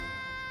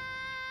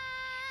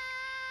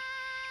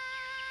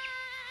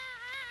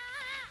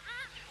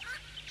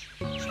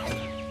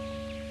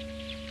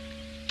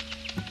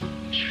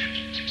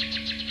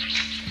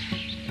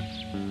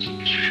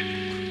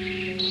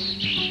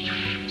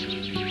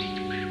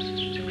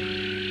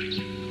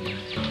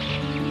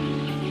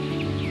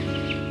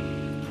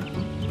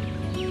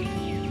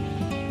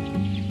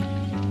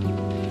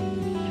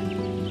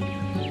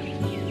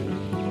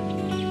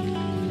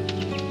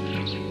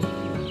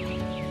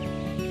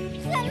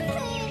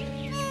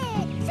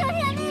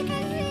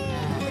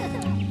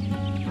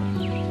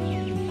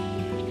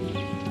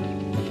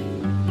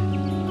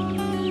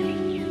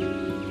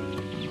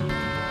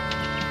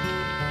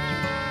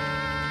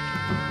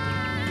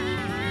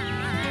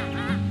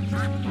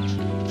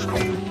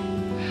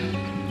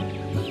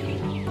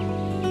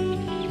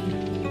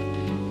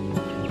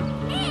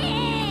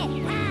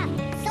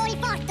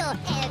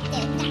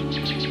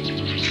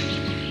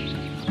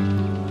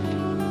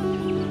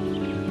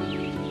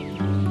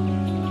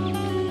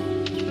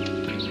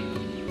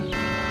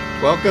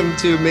Welcome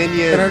to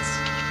Minions.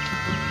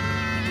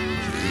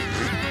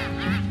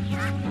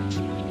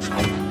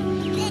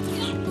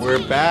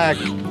 We're back,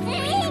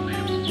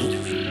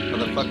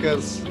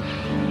 motherfuckers.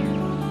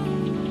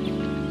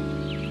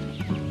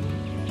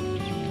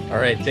 All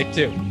right, take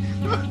two.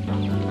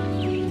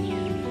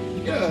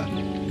 Yeah.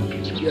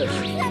 Yes.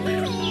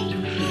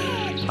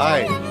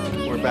 Hi,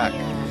 we're back.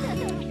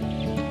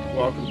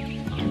 Welcome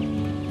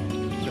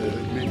to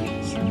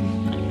Minions.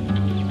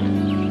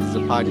 This is a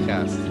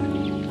podcast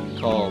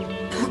called A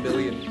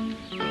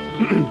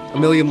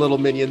Million Little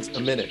Minions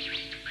a Minute,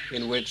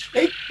 in which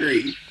Take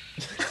three.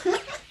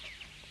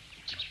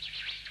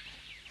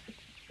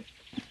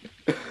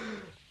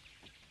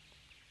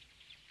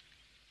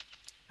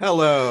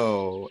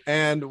 Hello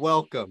and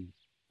welcome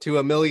to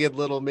A Million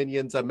Little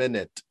Minions a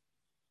Minute,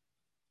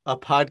 a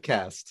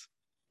podcast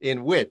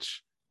in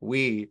which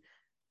we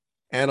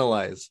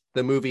analyze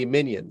the movie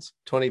Minions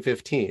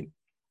 2015,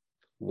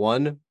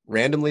 one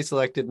randomly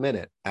selected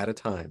minute at a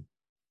time.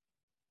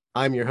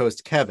 I'm your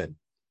host, Kevin,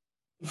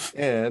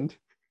 and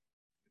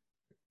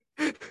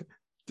did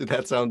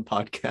that sound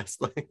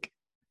podcast-like?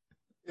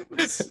 It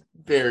was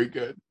very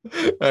good.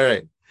 All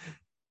right.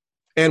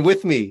 And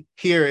with me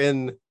here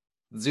in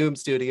Zoom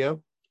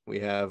studio, we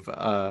have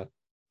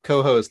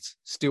co-hosts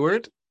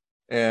Stuart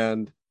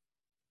and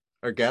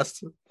our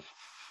guest.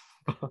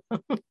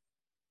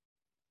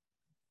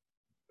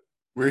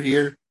 We're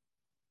here.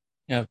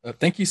 Yeah,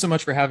 thank you so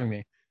much for having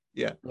me.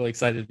 Yeah, Really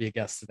excited to be a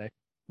guest today.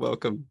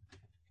 welcome.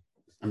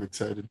 I'm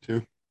excited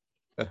too.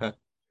 We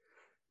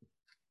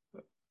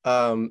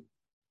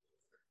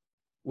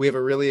have a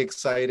really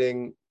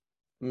exciting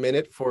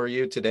minute for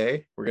you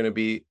today. We're going to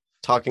be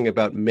talking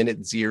about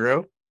minute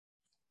 0,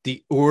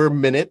 the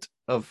minute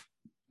of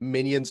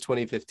Minions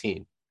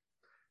 2015.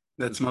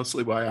 That's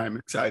mostly why I'm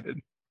excited.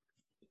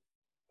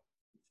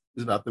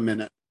 It's about the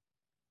minute.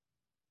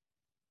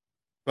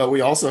 But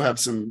we also have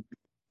some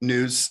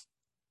news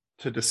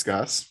to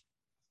discuss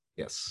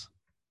Yes.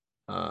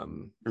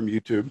 from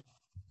YouTube.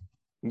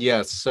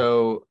 Yes.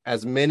 So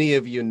as many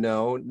of you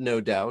know,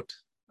 no doubt,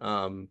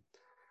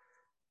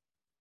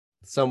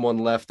 someone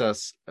left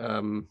us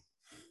a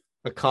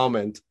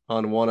comment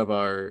on one of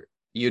our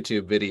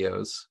YouTube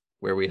videos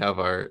where we have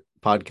our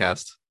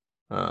podcast.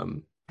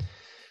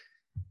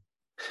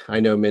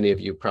 I know many of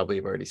you probably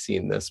have already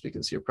seen this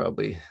because you're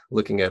probably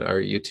looking at our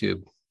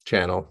YouTube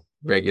channel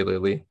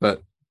regularly,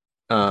 but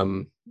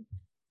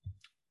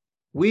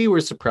we were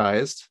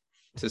surprised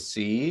to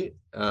see,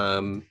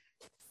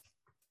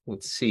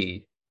 let's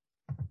see,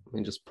 let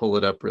me just pull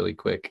it up really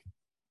quick.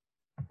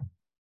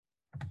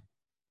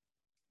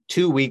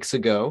 2 weeks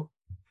ago,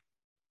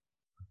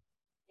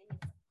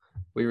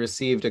 we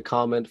received a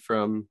comment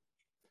from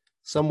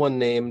someone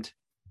named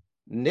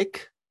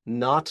Nick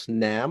Not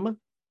Nam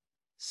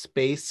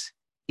space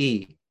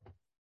E.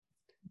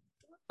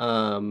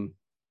 And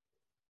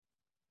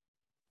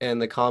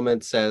the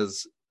comment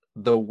says,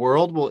 the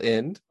world will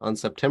end on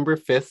September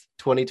 5th,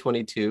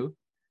 2022.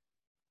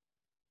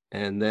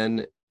 And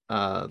then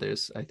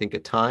there's, I think, a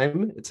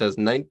time. It says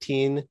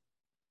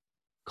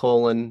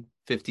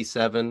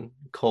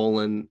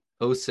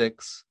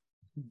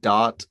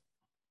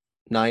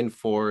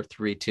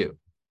 19:57:06.9432.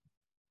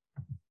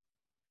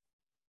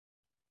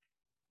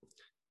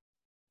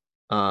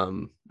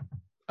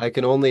 I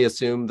can only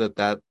assume that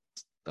that's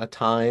a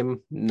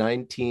time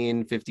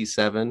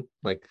 1957,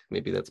 like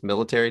maybe that's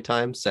military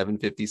time,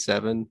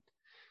 7:57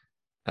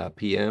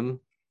 p.m.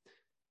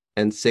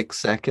 and 6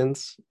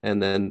 seconds,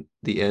 and then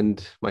the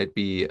end might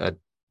be a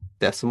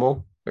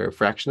decimal or a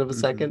fraction of a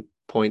second,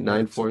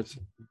 0.94.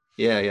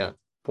 Yeah,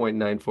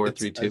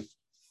 0.9432.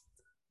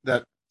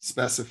 That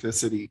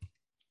specificity,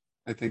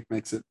 I think,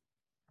 makes it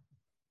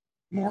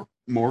more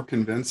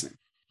convincing.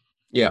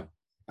 Yeah.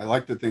 I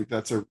like to think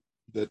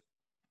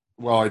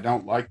well, I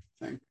don't like to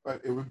think,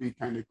 but it would be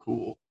kind of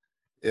cool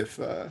if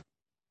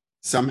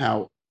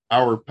somehow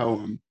our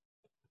poem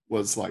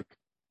was like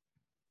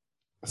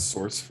a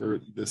source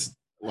for this,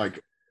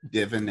 like,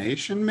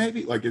 divination,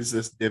 maybe? Like, is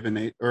this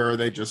divinate, or are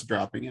they just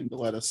dropping in to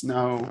let us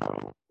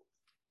know?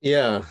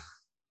 Yeah.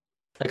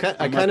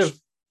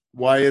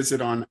 Why is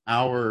it on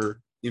our,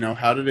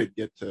 how did it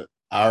get to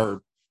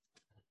our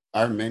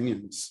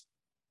Minions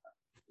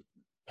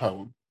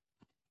poem?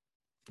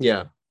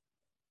 Yeah.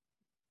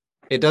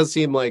 It does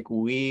seem like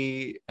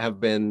we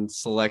have been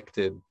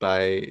selected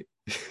by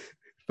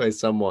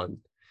someone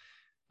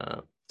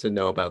to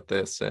know about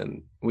this,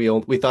 and we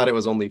thought it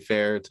was only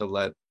fair to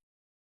let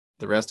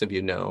the rest of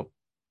you know,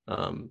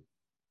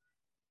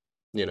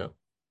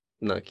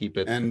 not keep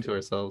it to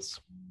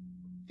ourselves.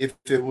 If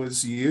it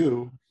was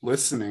you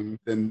listening,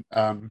 then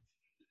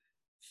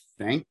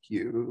thank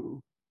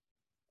you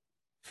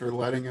for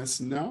letting us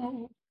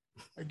know,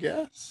 I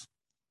guess.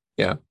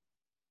 Yeah.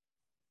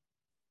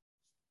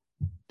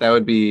 That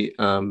would be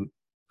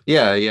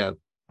yeah.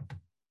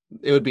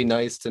 It would be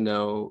nice to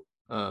know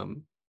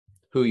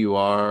who you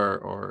are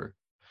or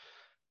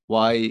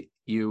why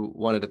you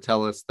wanted to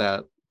tell us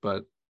that,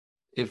 but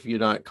if you're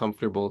not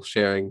comfortable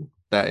sharing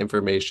that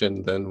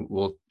information, then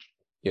we'll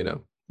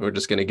we're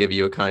just going to give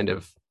you a kind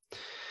of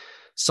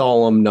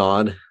solemn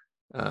nod.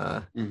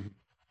 And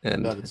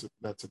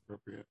that's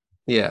appropriate.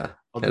 Yeah.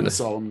 I'll do a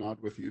solemn nod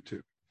with you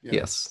too. Yeah.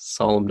 Yes,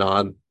 solemn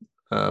nod.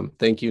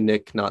 Thank you,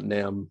 Nick, not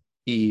Nam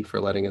E,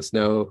 for letting us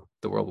know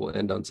the world will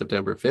end on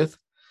September 5th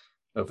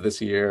of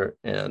this year.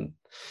 And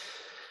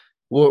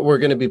we're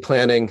going to be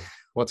planning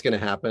what's going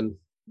to happen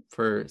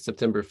for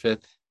September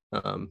 5th.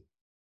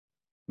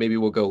 Maybe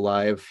we'll go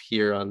live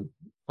here on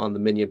the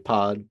Minion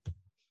Pod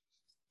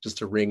just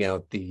to ring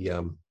out the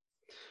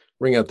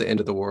end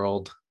of the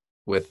world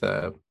with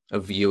a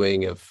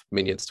viewing of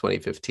Minions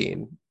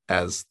 2015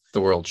 as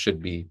the world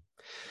should be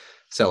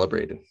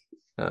celebrated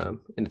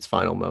in its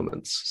final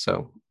moments.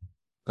 So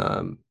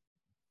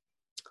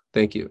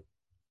thank you.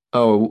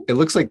 Oh, it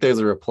looks like there's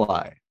a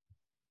reply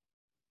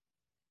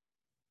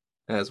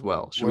as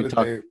well. Should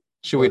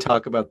we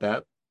talk about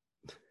that?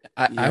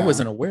 I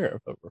wasn't aware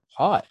of a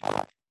reply.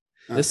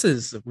 This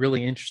is a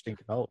really interesting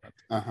development.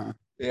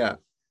 Yeah.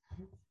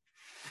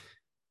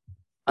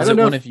 Is it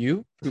one of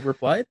you who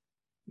replied?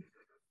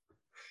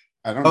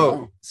 I don't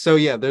know. So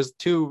yeah, there's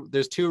two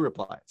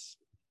replies.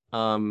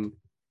 One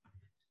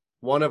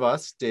of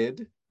us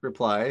did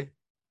reply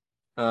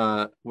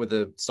with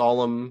a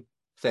solemn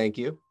thank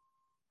you.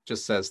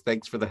 Just says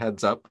thanks for the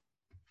heads up.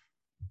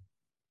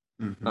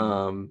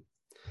 Mm-hmm.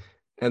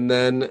 And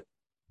then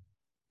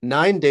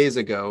 9 days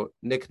ago,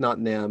 Nick Not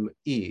Nam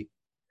E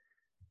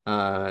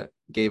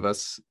gave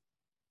us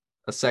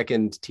a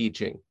second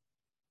teaching.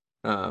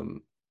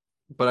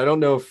 But I don't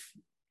know if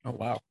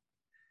I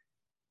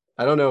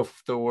don't know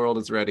if the world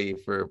is ready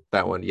for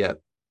that one yet.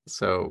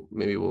 So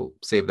maybe we'll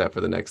save that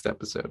for the next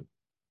episode.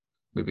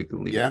 Maybe we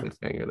can leave a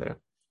cliffhanger there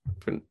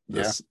for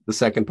the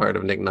second part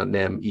of Nick Not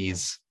Nam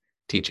E's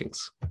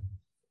teachings.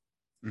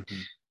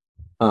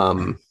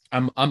 Mm-hmm.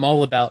 I'm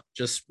all about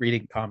just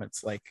reading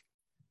comments, like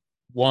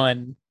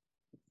one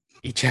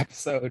each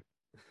episode.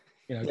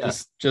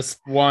 Just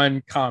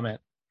one comment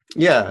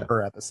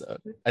per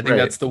episode. I think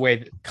that's the way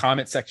that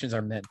comment sections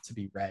are meant to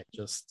be read,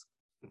 just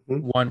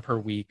one per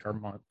week or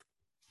month.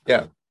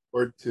 Yeah.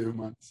 Or 2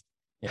 months.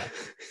 Yeah.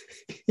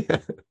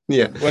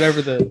 Yeah.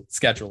 Whatever the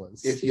schedule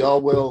is. If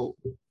y'all will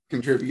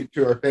contribute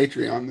to our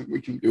Patreon, then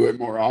we can do it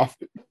more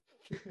often.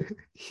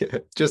 Yeah.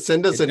 Just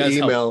send us an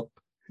email.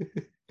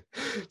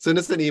 Send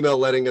us an email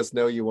letting us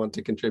know you want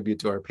to contribute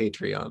to our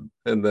Patreon,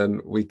 and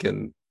then we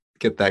can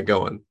get that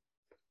going.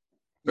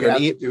 But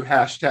do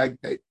hashtag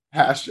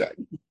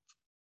Patreon.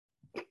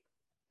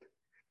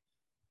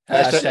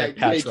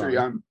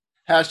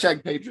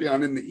 Hashtag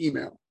Patreon in the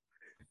email.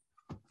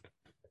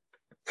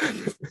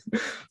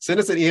 Send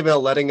us an email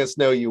letting us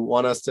know you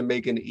want us to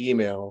make an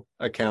email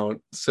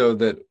account so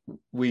that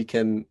you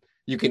can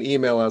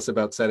email us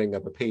about setting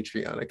up a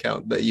Patreon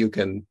account that you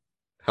can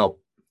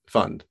help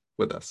fund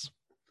with us.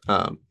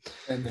 And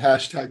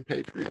hashtag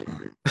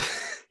Patreon.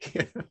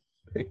 Yeah,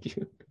 thank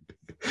you.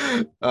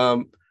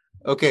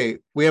 Okay,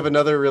 we have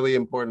another really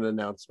important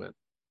announcement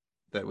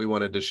that we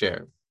wanted to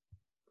share.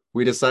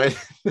 We decided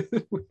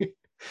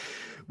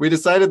we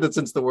decided that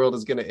since the world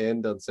is going to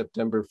end on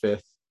September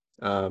 5th,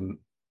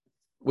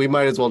 we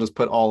might as well just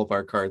put all of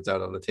our cards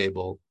out on the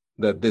table,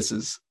 that this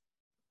is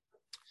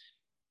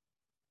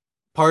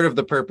part of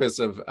the purpose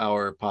of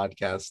our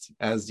podcast,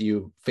 as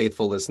you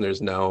faithful listeners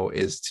know,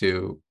 is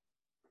to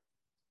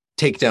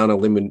take down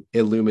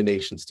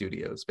Illumination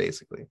Studios,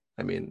 basically.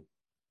 I mean,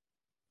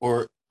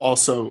 or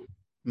also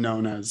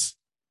known as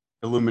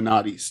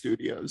Illuminati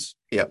Studios.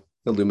 Yeah,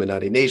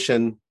 Illuminati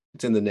Nation.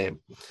 It's in the name.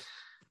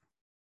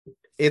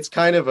 It's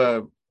kind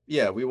of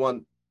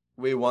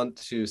we want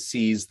to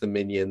seize the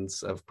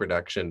minions of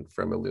production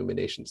from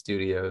Illumination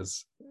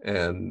Studios.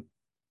 And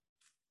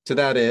to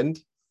that end,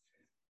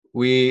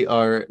 we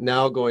are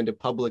now going to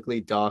publicly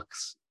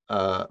dox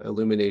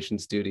Illumination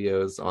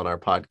Studios on our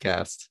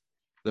podcast.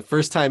 The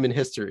first time in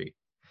history,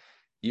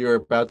 you're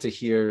about to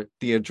hear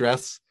the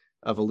address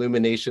of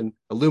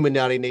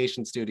Illuminati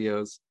Nation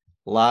Studios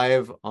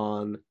live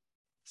on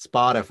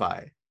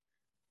Spotify.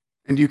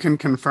 And you can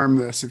confirm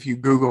this if you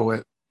Google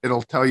it.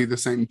 It'll tell you the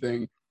same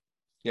thing.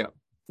 Yeah.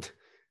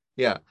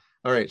 Yeah.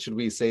 All right. Should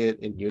we say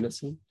it in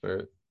unison?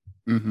 Or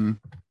hang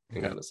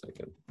on a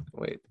second.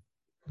 Wait.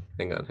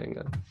 Hang on.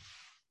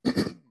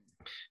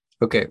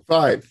 Okay.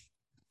 5,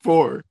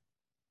 4,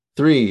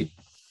 3,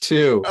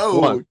 2,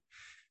 1.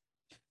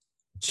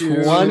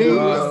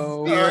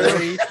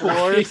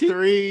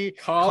 2043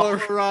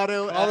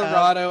 Colorado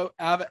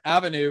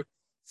Avenue,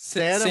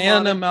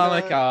 Santa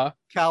Monica,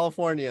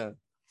 California.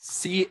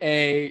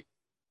 CA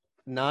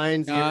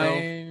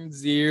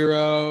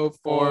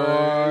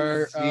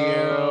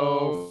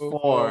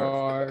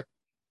 90404.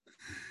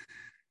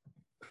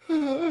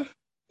 There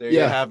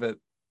you have it.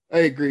 I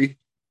agree.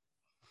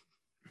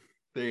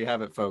 There you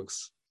have it,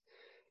 folks.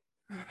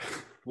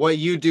 What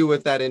you do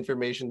with that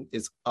information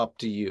is up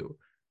to you.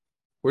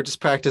 We're just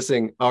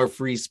practicing our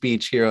free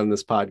speech here on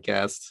this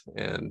podcast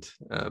and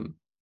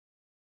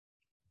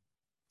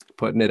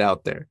putting it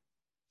out there.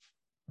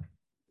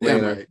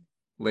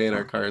 Laying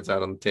our cards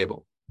out on the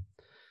table.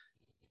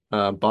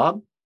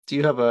 Bob, do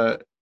you have a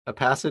a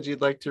passage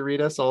you'd like to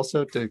read us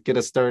also to get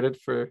us started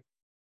for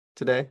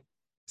today?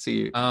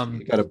 See, you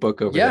got a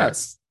book over there.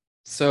 Yes.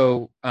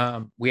 So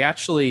we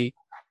actually,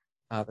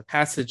 the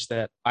passage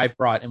that I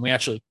brought, and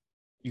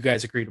you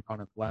guys agreed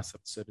upon at the last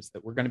episode, is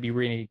that we're going to be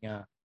reading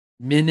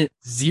minute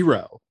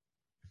 0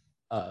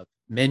 of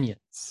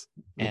Minions,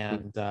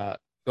 and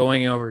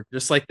going over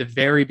just like the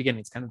very beginning.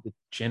 It's kind of the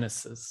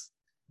genesis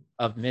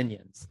of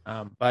Minions.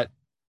 But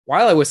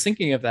while I was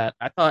thinking of that,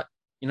 I thought,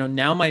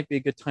 now might be a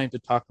good time to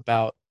talk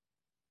about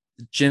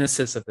the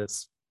genesis of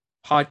this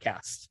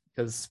podcast,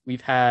 because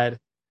we've had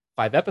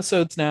 5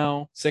 episodes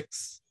now,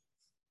 6.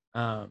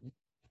 Who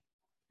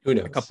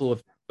knows? A couple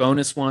of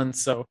bonus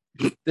ones. So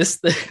this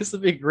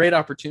would be a great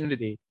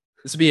opportunity.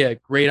 This would be a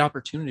great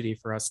opportunity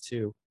for us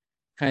to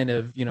kind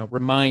of,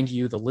 remind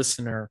you, the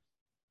listener,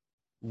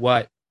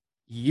 what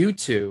you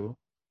two,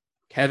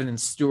 Kevin and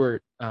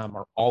Stuart,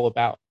 are all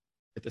about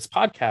with this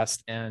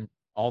podcast and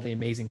all the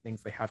amazing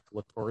things they have to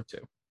look forward to.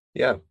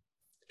 Yeah.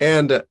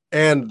 And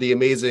the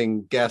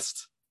amazing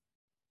guest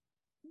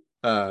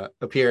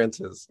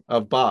appearances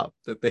of Bob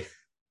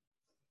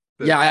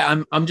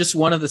I'm just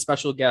one of the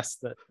special guests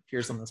that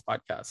appears on this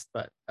podcast,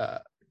 but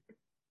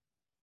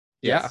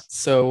yes.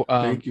 So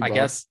Thank you, I Bob.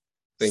 guess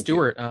Thank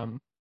Stuart,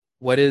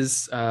 what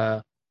is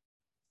I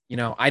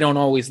don't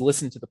always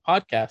listen to the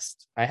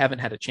podcast. I haven't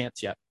had a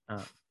chance yet,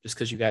 just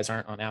because you guys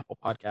aren't on Apple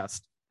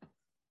Podcast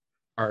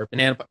or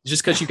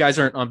just because you guys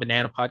aren't on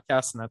Banana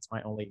Podcast, and that's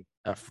my only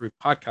fruit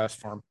podcast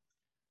form.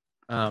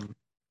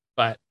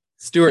 But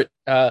Stuart,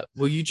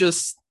 will you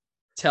just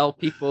tell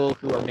people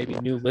who are maybe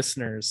new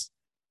listeners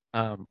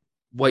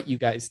what you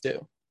guys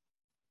do?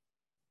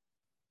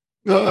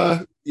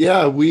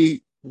 Yeah,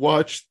 we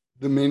watch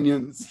the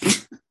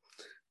Minions.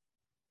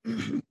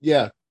 We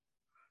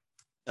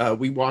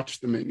watch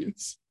the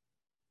Minions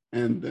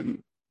and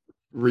then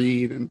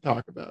read and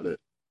talk about it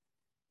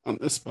on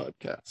this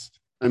podcast.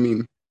 I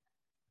mean,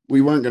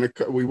 we weren't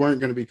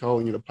gonna be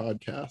calling it a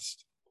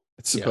podcast.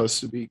 It's supposed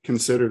to be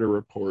considered a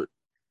report,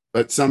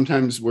 but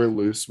sometimes we're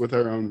loose with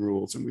our own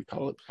rules and we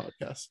call it a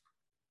podcast.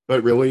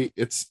 But really,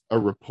 it's a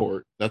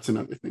report. That's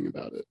another thing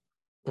about it.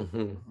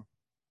 Mm-hmm.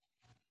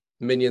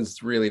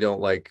 Minions really don't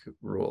like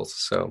rules,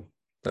 so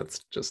that's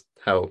just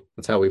how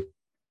the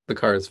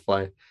cars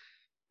fly.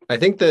 I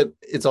think that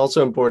it's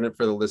also important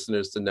for the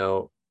listeners to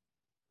know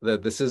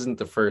that this isn't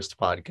the first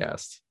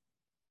podcast.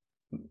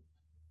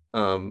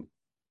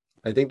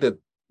 I think that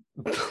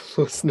the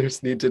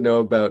listeners need to know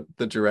about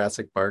the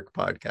Jurassic Park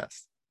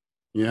podcast.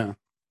 Yeah.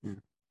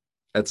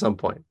 At some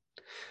point.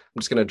 I'm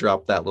just going to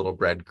drop that little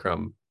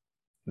breadcrumb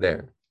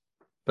there.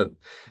 But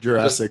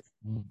Jurassic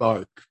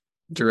Park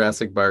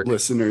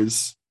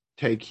listeners,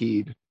 take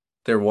heed.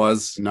 There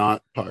was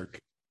not Park.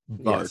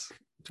 Yes,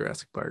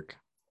 Jurassic Park.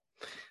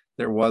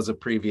 There was a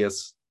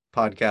previous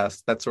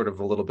podcast. That's sort of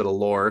a little bit of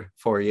lore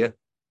for you,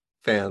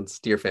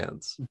 dear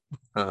fans.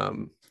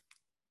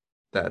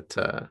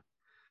 That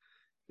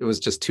it was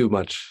just too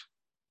much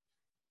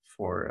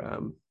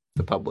for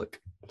the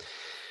public.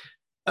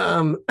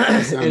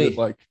 Sounded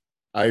like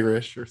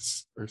Irish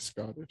or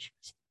Scottish.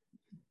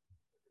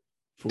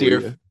 For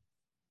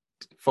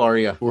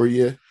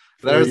you.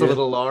 There's a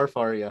little lore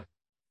for you.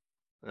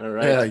 All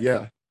right.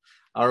 Yeah.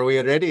 Are we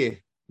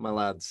ready, my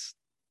lads?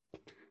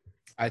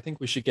 I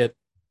think we should get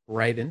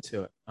right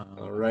into it. I'm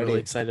really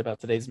excited about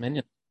today's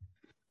Minion.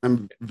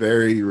 I'm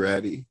very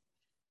ready.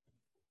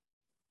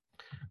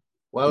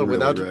 Well,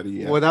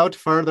 without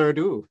further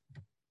ado,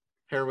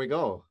 here we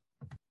go.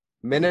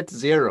 Minute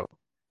 0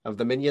 of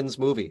the Minions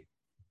movie.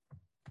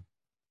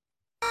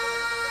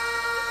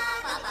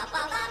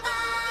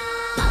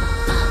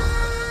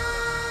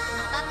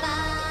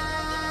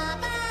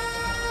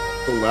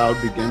 The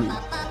loud beginning.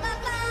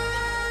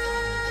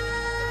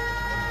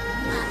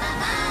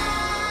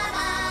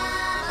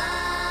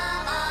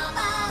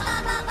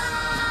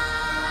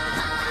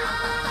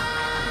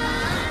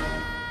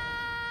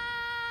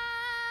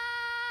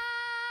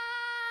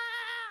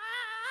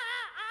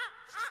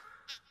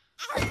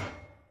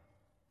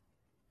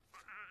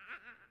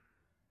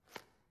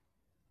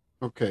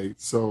 Okay,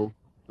 so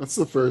that's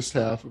the first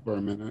half of our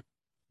minute.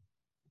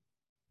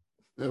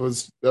 That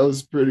was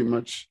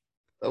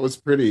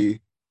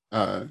pretty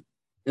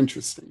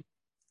interesting.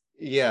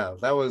 Yeah,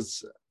 that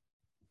was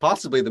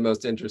possibly the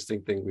most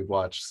interesting thing we've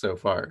watched so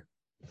far.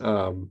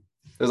 There's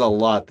a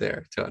lot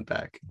there to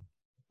unpack.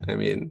 I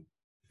mean,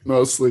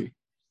 mostly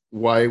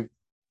why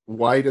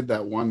did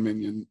that one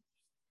minion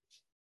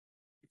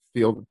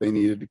feel that they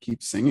needed to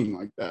keep singing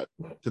like that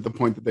to the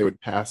point that they would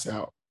pass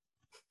out?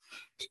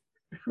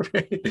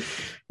 Right.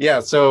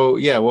 Yeah, so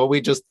what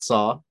we just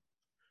saw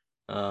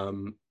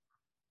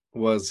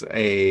was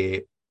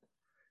a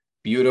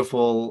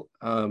beautiful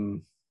that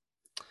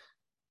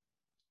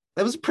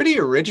was pretty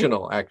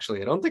original,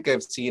 actually. I don't think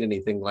I've seen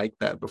anything like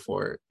that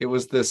before. It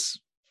was this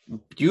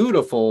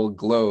beautiful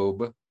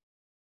globe.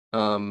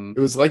 It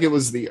was like it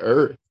was the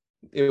Earth.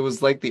 It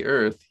was like the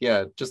Earth,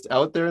 yeah, just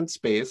out there in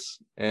space.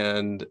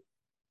 And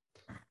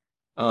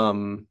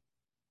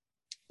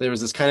there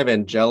was this kind of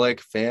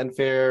angelic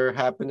fanfare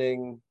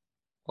happening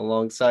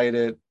alongside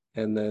it.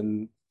 and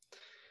then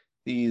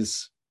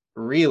these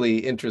really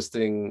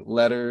interesting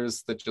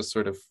letters that just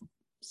sort of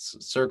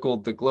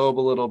circled the globe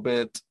a little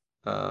bit.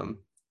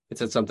 It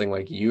said something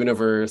like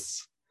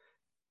universe,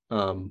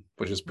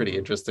 which is pretty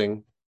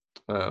interesting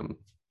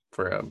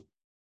for a,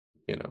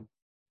 you know,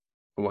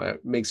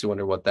 what makes you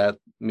wonder what that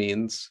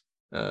means.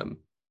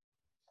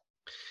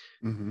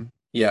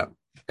 Yeah,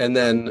 and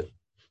then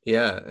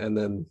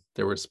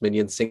there was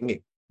minions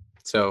singing.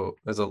 So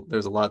there's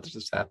a lot that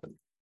just happened.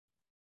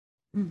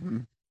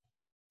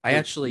 I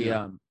actually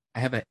I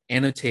have an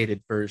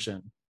annotated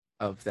version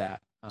of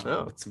that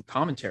with some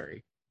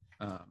commentary.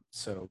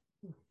 So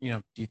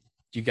do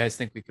you guys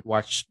think we could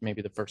watch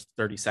maybe the first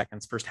 30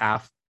 seconds, first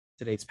half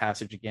today's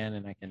passage again,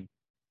 and I can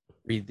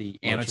read the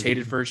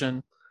annotated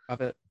version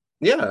of it?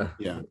 Yeah,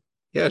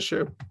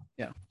 sure.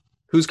 Yeah.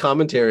 Whose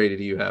commentary did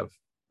you have,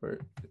 or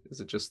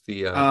is it just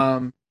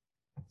the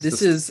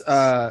this is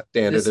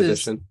standard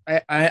edition?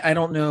 I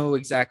don't know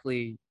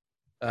exactly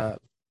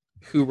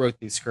who wrote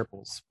these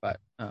scribbles, but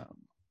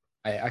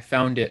I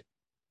found it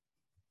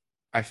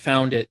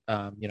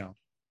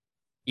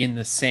in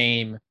the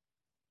same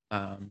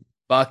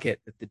bucket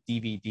that the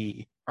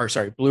DVD, or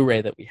sorry,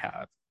 Blu-ray that we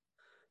have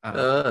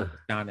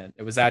down in.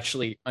 It was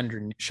actually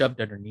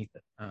shoved underneath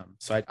it.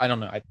 So I don't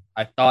know.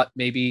 I thought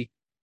maybe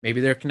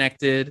they're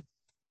connected,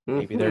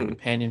 maybe they're a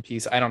companion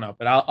piece. I don't know,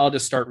 but I'll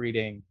just start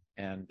reading,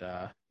 and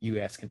you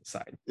guys can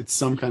decide. It's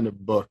some kind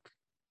of book.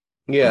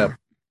 Yeah,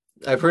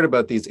 I've heard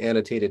about these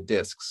annotated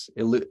discs,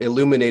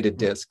 illuminated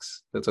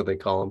discs. That's what they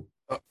call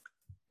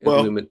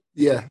them.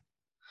 Yeah.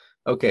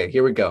 Okay,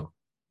 here we go.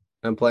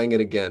 I'm playing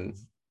it again.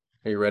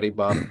 Are you ready,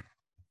 Bob?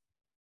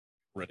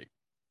 Ready.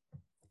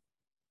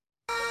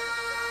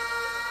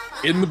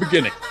 In the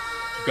beginning,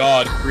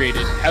 God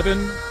created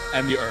heaven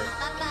and the earth.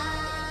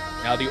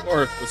 Now the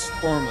earth was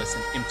formless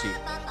and empty,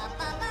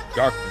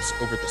 darkness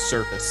over the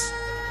surface,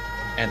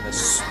 and the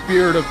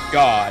Spirit of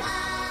God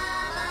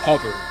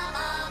hovered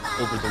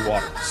over the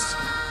waters.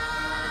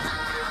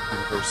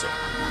 Universal.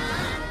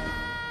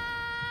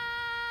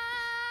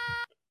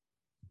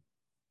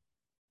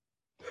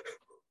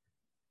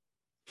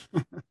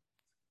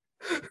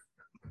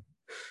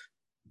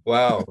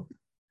 Wow.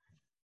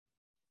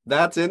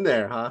 That's in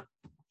there, huh?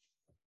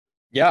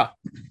 Yeah.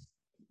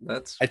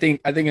 I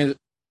think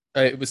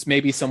it was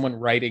maybe someone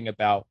writing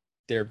about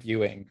their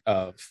viewing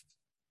of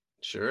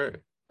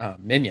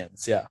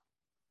Minions. Yeah.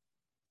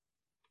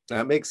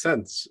 That makes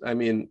sense. I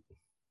mean,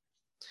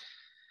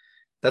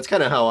 that's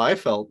kind of how I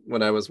felt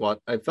when I was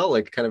I felt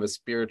like kind of a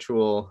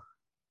spiritual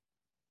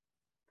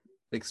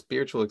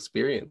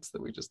experience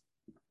that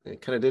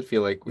it kind of did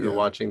feel like we were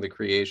watching the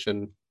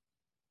creation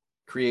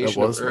that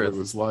was of Earth. What it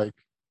was like.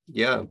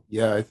 Yeah,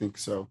 I think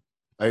so.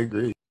 I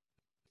agree.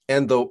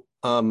 And the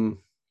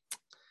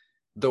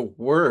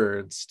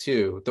words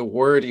too, the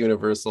word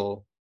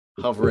universal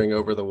hovering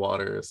over the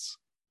waters,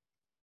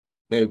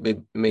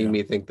 it made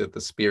me think that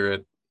the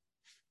spirit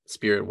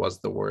was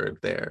the word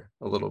there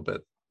a little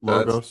bit.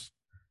 Logos.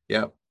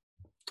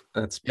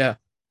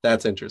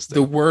 That's interesting.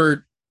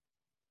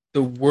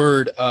 The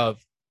word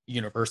of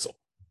universal.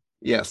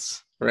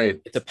 Yes, right.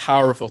 It's a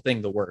powerful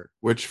thing, the word.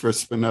 Which for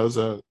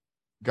Spinoza,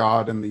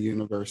 God and the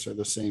universe are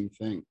the same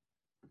thing.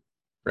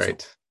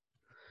 Right. So,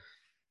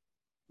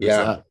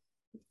 yeah.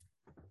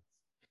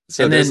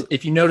 So and then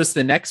if you notice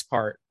the next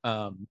part,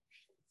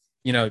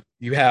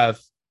 you have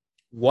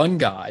one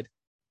God,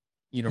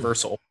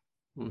 universal.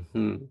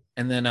 And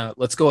then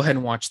let's go ahead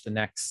and watch the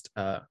next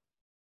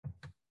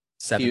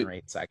 7 or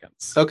 8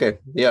 seconds. Okay.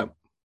 Yeah.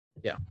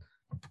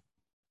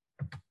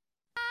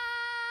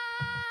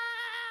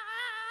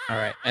 All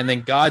right. And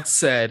then God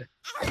said,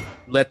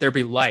 "Let there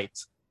be light."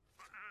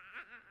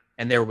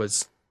 And there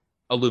was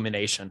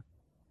illumination.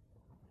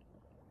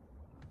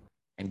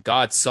 And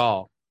God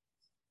saw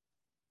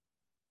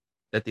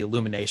that the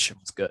illumination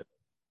was good.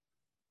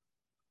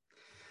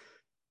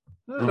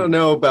 I don't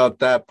know about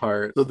that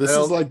part. So this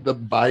is like the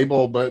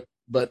Bible, but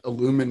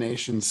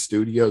Illumination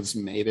Studios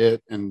made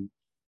it and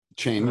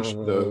changed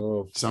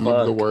some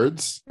of the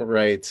words.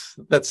 Right.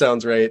 That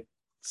sounds right.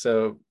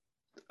 So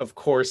of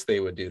course they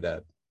would do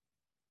that.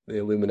 The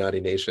Illuminati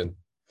Nation.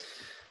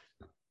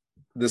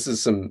 This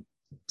is some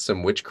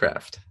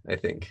witchcraft, I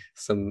think.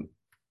 Some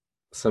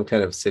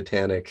kind of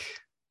satanic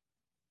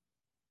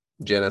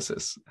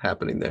genesis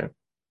happening there.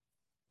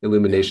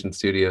 Illumination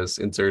Studios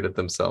inserted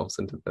themselves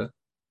into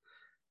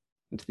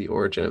the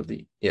origin of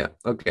the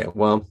okay,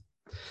 well,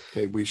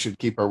 we should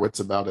keep our wits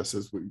about us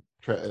as we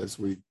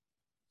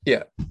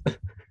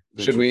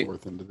should we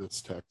forth into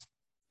this text.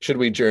 Should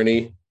we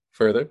journey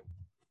further?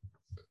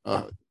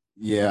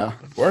 Yeah,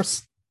 of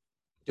course.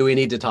 Do we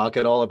need to talk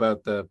at all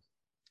about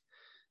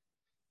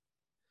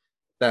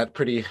that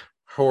pretty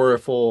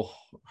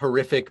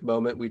horrific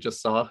moment we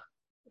just saw,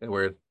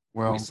 where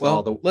we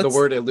saw the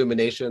word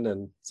illumination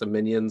and some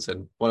minions,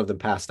 and one of them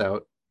passed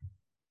out?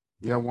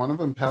 Yeah, one of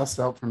them passed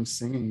out from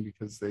singing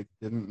because they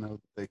didn't know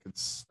that they could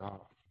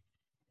stop.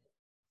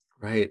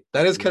 Right.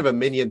 That is kind of a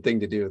minion thing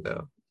to do,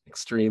 though.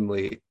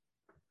 Extremely.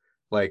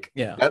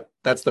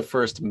 That's the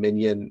first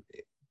minion.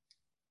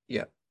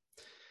 Yeah.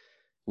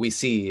 we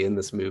see in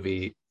this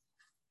movie.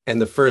 And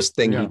the first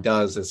thing he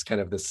does is kind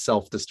of this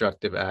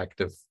self-destructive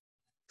act of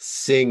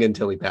sing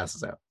until he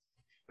passes out.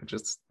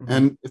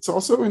 And it's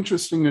also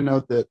interesting to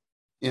note that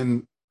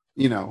in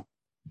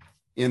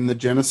the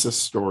Genesis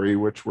story,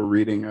 which we're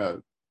reading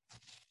a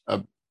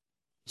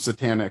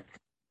satanic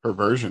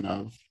perversion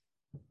of,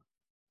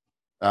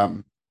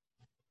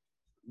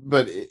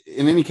 but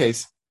in any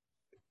case,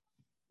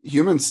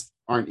 humans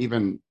aren't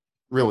even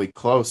really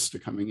close to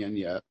coming in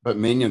yet, but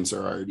minions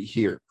are already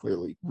here.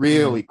 Clearly,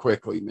 really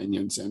quickly,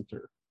 minions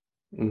enter.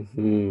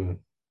 Mm-hmm.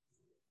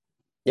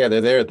 Yeah,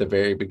 they're there at the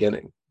very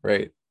beginning,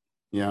 right?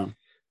 Yeah.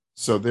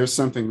 So there's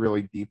something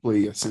really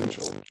deeply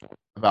essential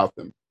about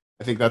them.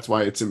 I think that's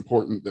why it's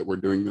important that we're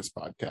doing this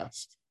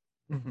podcast.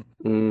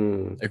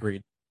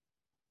 Agreed.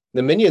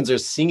 The minions are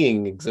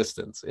singing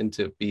existence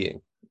into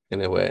being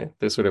in a way.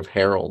 They're sort of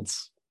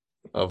heralds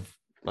of,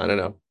 I don't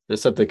know,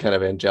 there's something kind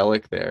of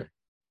angelic there.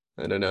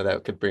 I don't know,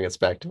 that could bring us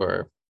back to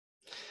our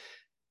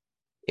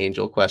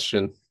angel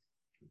question.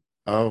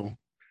 Oh,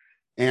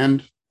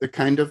 and the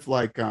kind of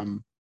like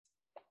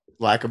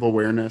lack of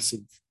awareness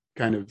of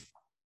kind of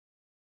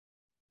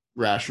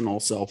rational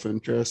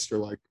self-interest, or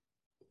like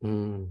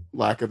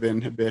lack of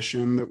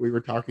inhibition that we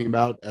were talking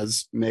about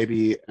as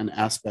maybe an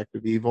aspect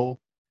of evil,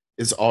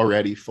 is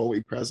already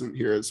fully present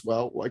here as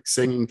well. Like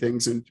singing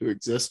things into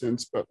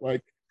existence, but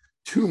like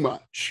too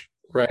much.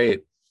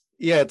 Right.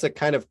 Yeah, it's a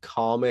kind of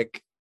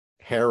comic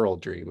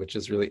heraldry, which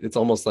is really, it's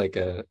almost like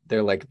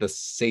they're like the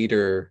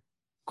satyr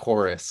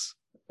chorus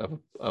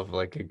of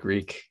like a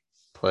Greek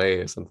play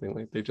or something.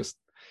 Like they're just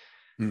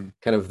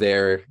kind of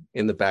there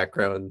in the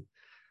background,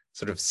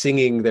 sort of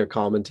singing their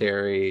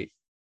commentary,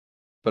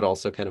 but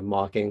also kind of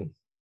mocking.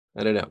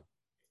 I don't know.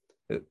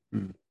 It's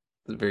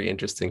a very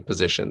interesting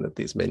position that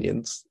these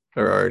minions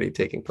are already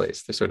taking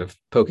place. They're sort of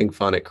poking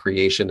fun at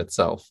creation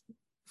itself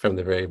from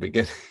the very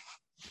beginning.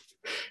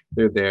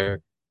 They're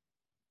there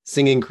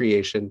singing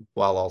creation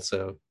while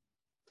also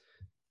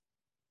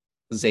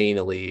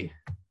zanily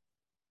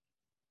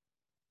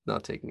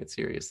not taking it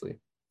seriously.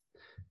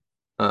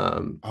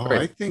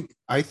 Right.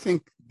 I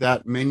think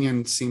that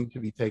minions seem to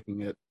be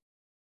taking it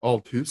all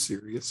too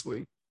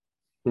seriously.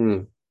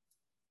 That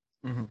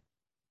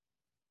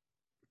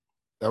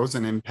was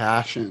an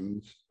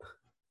impassioned,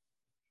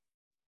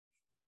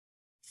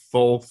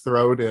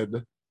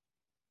 full-throated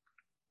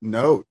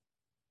note.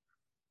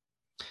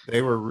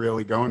 They were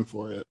really going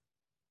for it.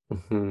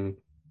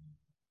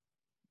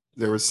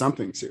 There was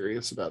something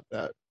serious about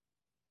that,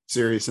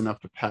 serious enough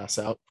to pass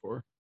out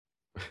for.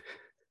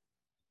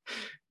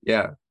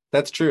 Yeah,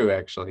 that's true,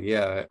 actually.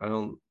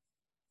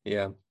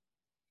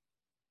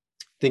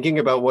 Thinking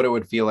about what it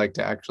would feel like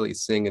to actually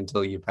sing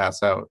until you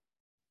pass out,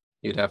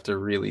 you'd have to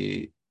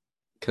really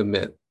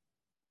commit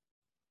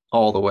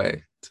all the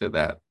way to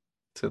that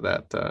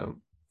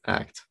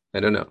act. I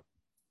don't know.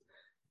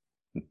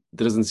 It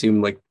doesn't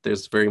seem like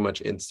there's very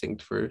much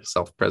instinct for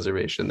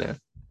self-preservation there.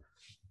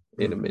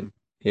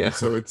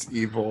 So it's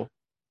evil.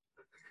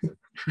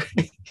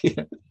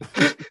 Yeah.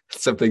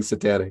 Something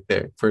satanic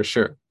there for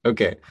sure.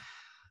 Okay,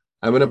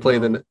 I'm gonna play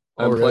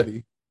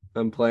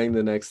I'm playing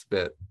the next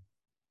bit.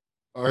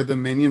 Are the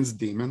minions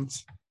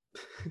demons?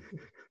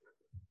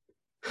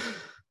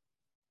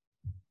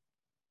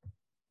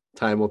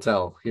 Time will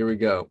tell. Here we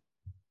go.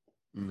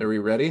 Are we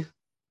ready?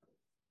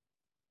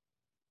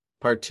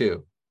 Part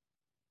 2.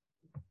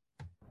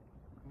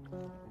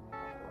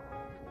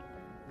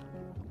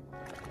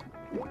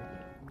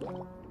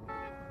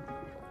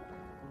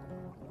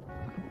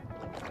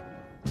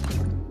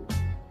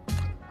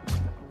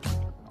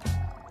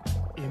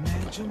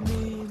 Imagine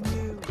me and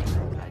you,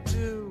 I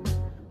do.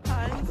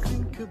 I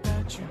think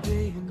about you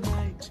day and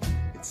night.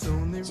 It's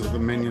only so the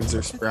minions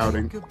are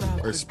sprouting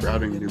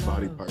new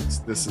body parts.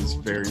 This is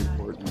very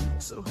important,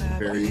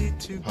 very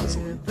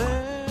puzzling.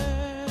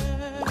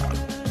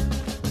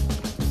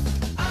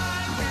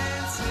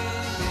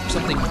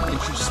 Something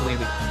interesting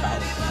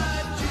about it.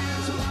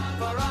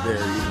 Very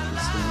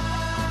interesting.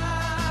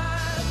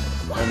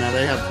 And now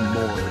they have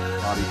more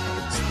body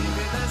parts.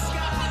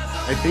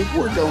 I think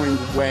we're going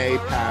way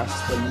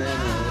past the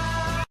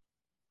minute.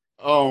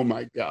 Oh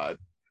my God.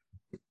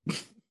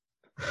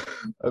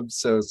 I'm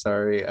so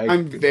sorry.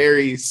 I'm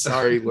very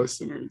sorry,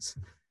 listeners,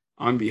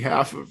 on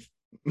behalf of...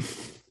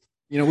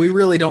 we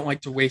really don't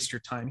like to waste your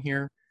time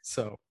here.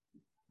 So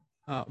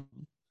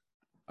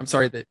I'm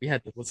sorry that we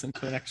had to listen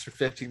to an extra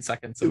 15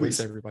 seconds and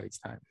waste everybody's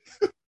time.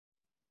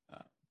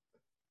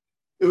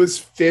 It was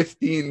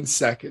 15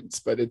 seconds,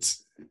 but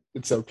it's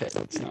okay.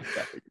 It's not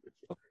that big of a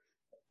deal.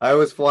 I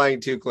was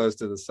flying too close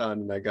to the sun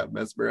and I got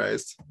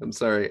mesmerized. I'm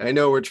sorry. I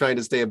know we're trying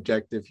to stay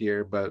objective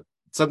here, but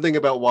something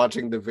about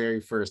watching the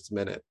very first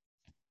minute,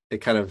 it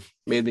kind of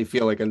made me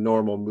feel like a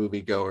normal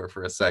moviegoer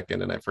for a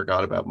second, and I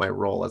forgot about my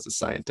role as a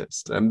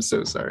scientist. I'm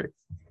so sorry.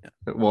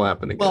 It will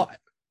happen again. Well,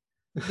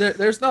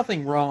 there's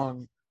nothing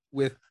wrong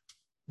with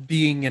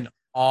being in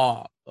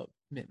awe of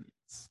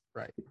minions,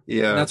 right?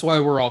 Yeah. And that's why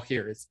we're all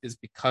here, is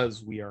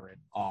because we are in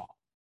awe.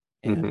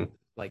 And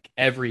like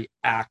every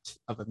act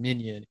of a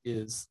minion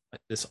is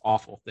like this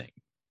awful thing.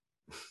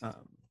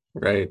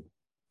 Right.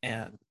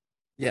 And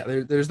yeah,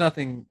 there's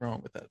nothing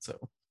wrong with that.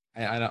 So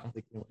I don't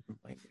think anyone can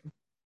blame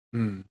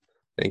you.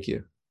 Thank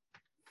you.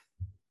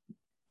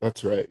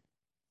 That's right.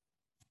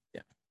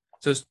 Yeah.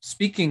 So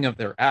speaking of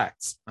their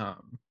acts,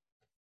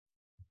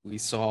 we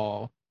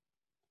saw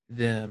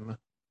them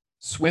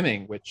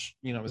swimming, which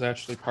is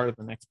actually part of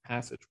the next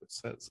passage, which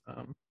says,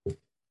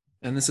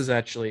 and this is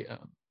actually, I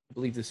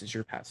believe this is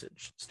your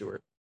passage,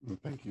 Stuart.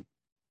 Thank you.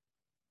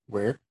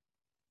 Where?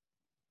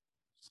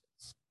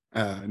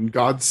 And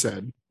God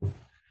said,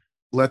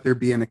 "Let there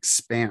be an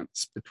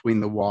expanse between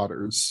the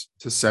waters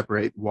to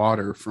separate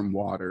water from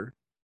water."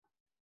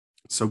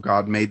 So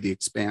God made the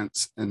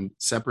expanse and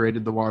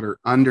separated the water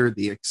under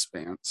the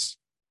expanse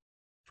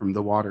from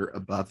the water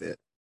above it.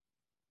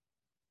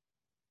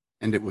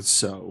 And it was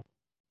so.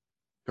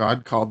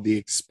 God called the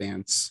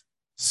expanse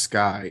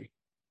sky.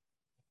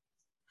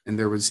 And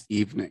there was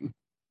evening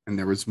and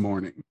there was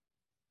morning,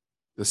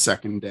 the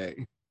second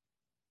day.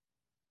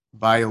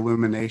 By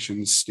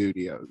Illumination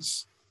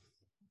Studios.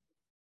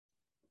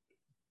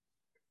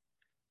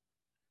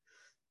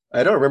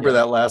 I don't remember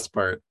that last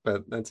part,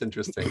 but that's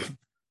interesting.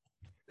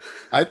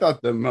 I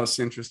thought the most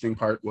interesting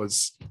part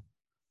was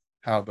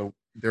how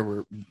there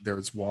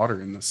was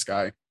water in the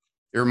sky.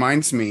 It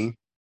reminds me,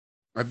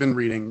 I've been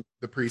reading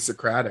the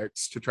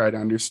Pre-Socratics to try to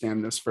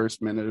understand this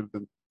first minute of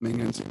the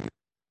Minions.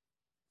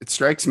 It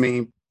strikes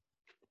me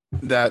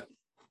that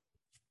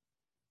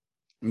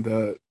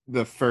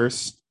the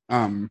first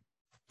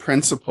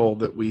principle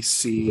that we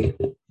see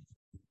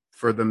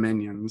for the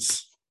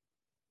Minions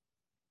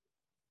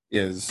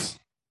is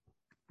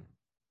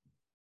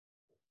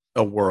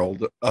a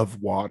world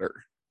of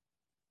water.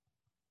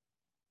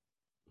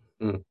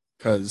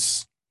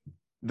 Because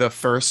the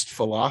first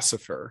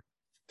philosopher,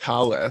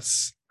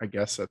 Thales, I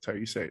guess that's how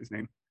you say his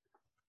name,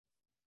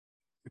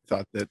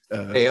 thought that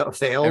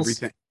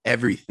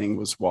everything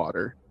was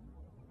water.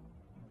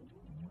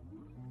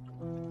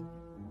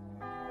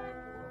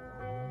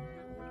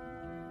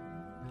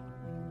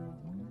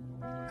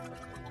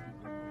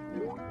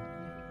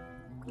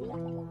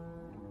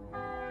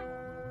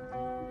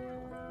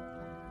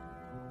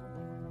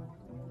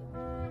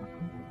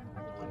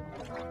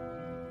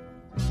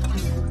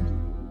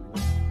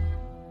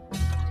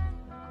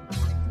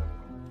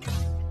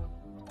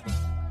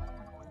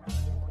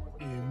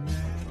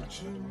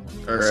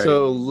 Right.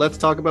 So let's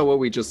talk about what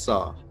we just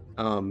saw.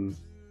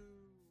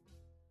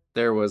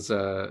 There was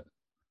a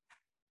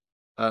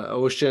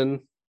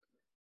ocean.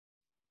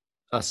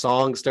 A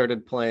song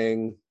started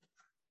playing.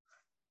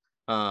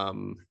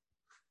 Do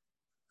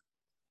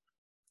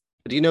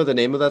you know the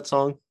name of that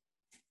song?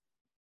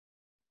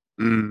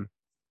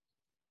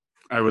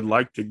 I would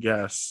like to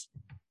guess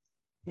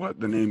what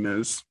the name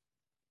is,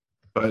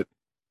 but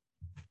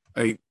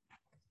I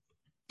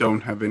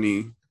don't have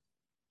any.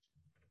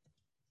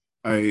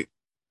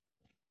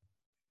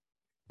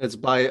 It's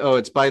by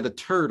the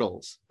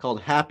Turtles,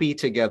 called Happy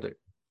Together.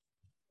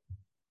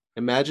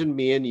 Imagine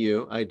me and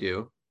you, I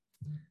do.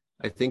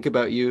 I think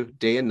about you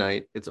day and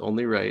night. It's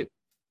only right.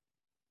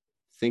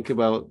 Think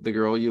about the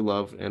girl you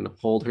love and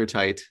hold her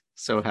tight.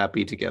 So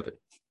happy together.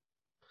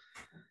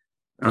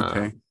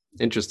 Okay.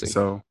 Interesting.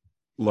 So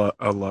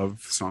a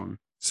love song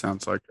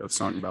sounds like a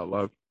song about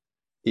love.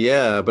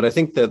 Yeah, but I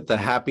think that the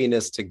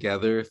happiness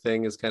together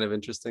thing is kind of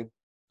interesting.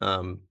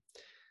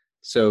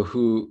 So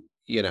who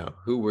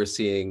we're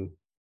seeing,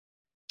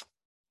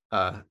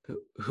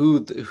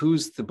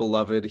 who's the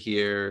beloved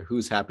here,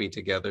 who's happy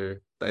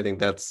together? I think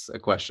that's a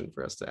question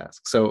for us to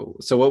ask. So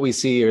what we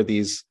see are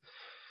these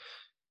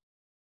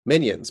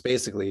minions,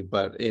 basically,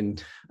 but in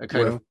a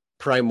kind of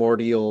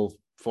primordial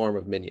form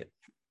of minion,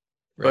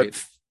 right?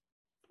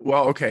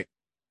 Okay.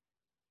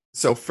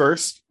 So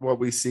first, what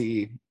we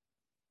see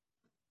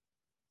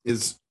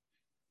is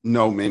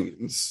no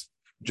minions,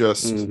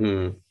 just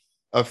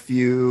a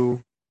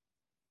few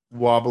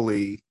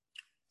wobbly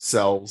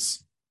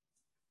cells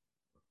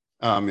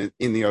in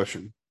the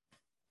ocean.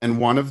 And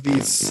one of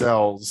these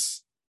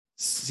cells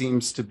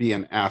seems to be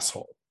an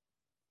asshole.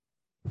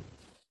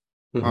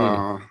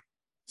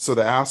 So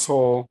the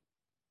asshole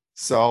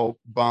cell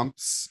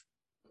bumps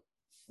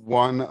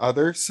one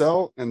other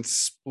cell and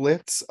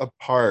splits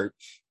apart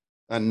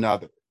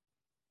another,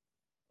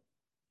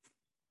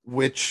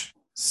 which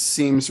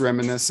seems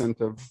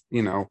reminiscent of,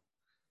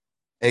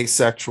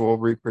 asexual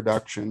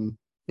reproduction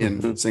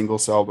in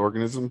single-celled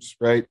organisms,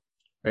 right?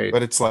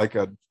 But it's like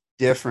a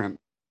different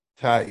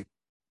type.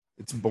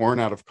 It's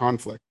born out of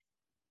conflict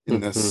in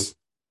this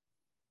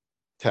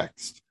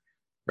text.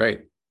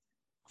 Right.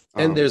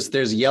 And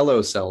there's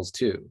yellow cells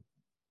too.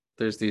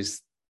 There's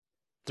these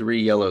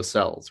 3 yellow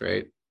cells,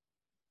 right?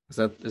 Is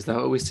that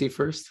what we see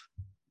first?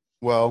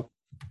 Well,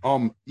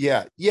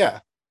 yeah.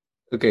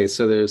 Okay,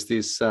 so there's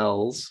these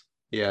cells.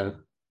 Yeah.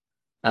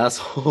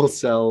 Asshole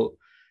cell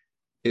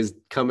is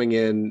coming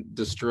in,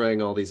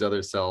 destroying all these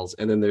other cells,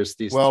 and then there's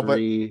these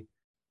 3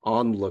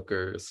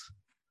 onlookers.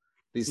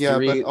 These three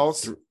already,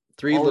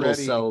 little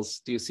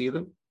cells. Do you see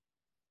them?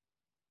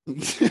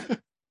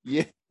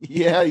 Yeah.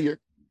 Yeah.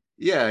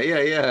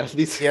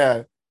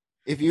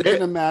 If you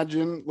can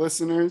imagine,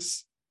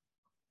 listeners,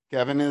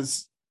 Kevin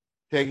is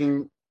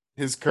taking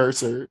his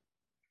cursor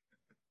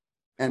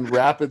and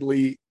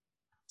rapidly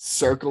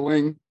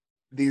circling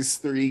these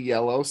 3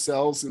 yellow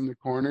cells in the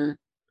corner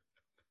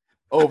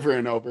over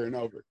and over and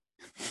over.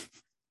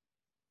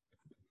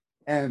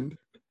 And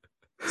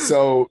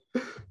so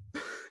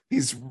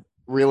he's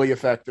really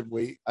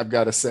effectively, I've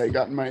got to say,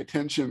 gotten my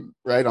attention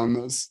right on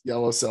those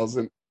yellow cells.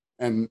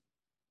 And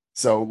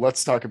so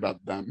let's talk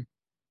about them.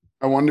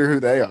 I wonder who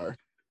they are.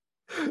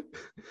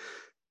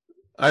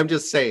 I'm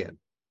just saying.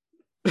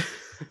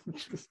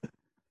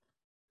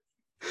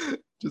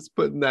 Just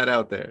putting that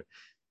out there.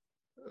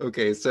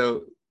 Okay,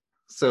 so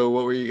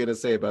what were you gonna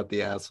say about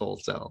the asshole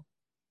cell?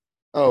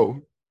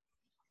 Oh,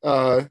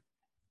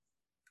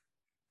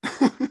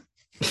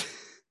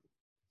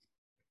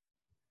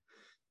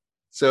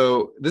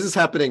 so this is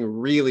happening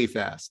really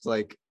fast.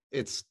 Like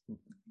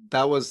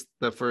that was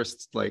the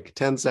first like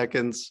 10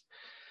 seconds.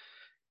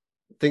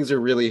 Things are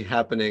really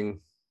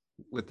happening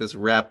with this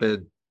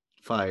rapid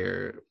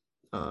fire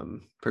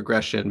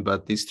progression,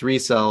 but these 3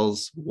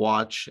 cells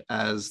watch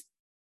as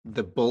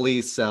the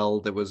bully cell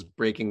that was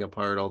breaking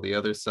apart all the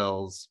other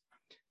cells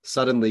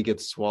suddenly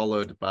gets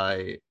swallowed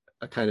by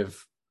a kind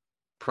of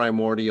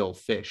primordial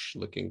fish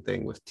looking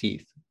thing with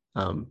teeth.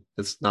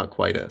 It's not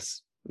quite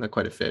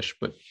a fish,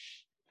 but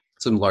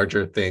some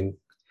larger thing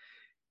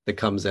that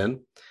comes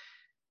in.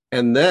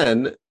 And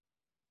then,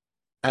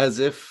 as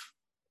if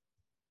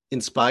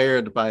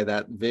inspired by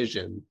that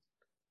vision,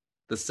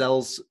 the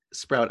cells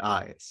sprout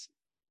eyes.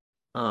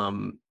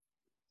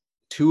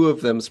 2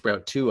 of them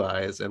sprout 2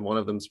 eyes, and one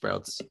of them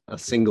sprouts a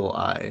single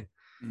eye.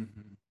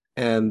 Mm-hmm.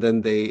 And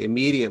then they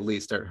immediately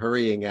start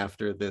hurrying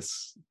after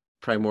this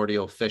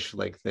primordial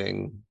fish-like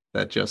thing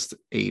that just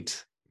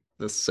ate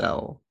the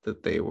cell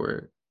that they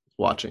were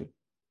watching.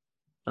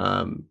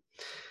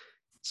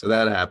 So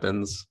that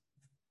happens.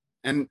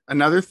 And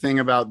another thing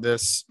about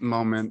this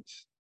moment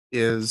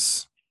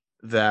is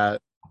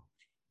that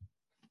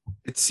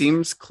it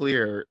seems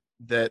clear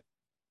that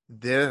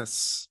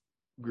this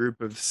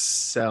group of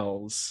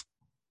cells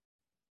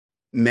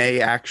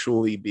may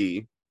actually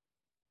be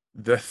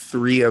the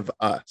 3 of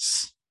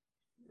us.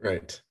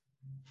 Right.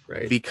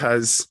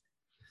 Because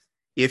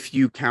if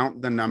you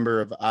count the number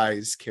of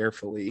eyes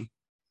carefully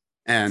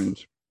and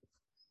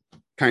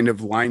kind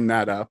of line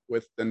that up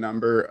with the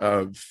number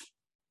of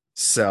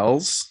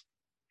cells,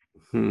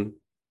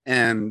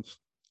 and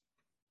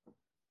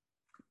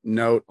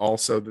note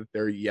also that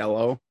they're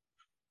yellow,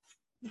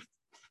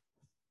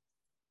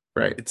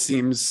 right, it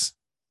seems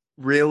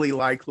really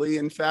likely,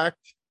 in fact,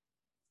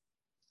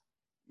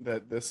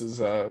 that this is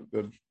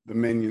the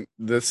minion.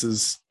 This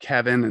is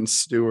Kevin and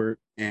Stuart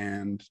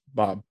and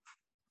Bob.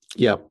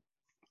 Yep.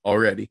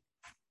 Already.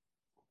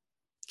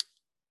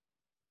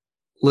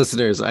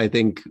 Listeners, I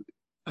think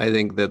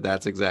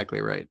that's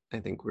exactly right. I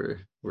think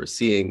we're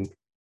seeing,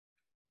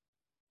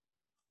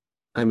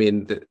 I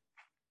mean,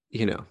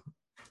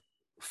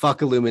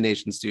 fuck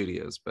Illumination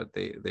Studios, but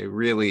they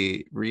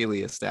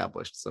really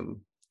established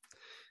some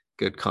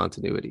good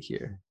continuity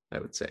here, I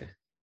would say,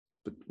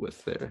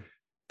 with their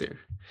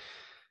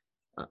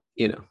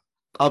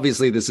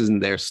obviously this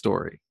isn't their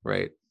story,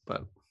 right?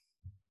 But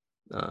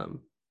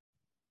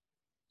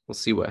we'll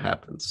see what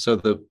happens.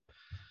 So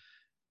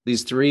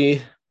these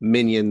 3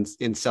 minions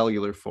in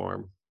cellular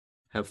form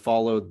have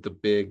followed the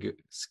big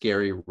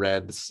scary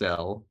red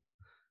cell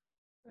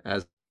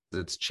as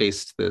it's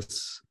chased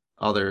this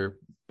other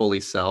bully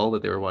cell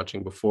that they were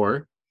watching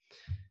before.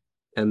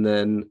 And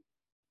then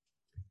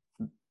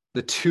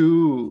the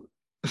 2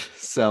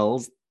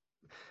 cells,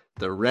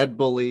 the red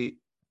bully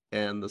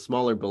and the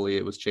smaller bully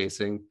it was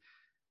chasing,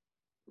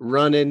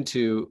 run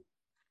into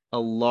a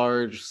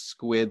large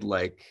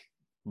squid-like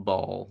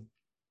ball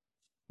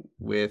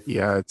with...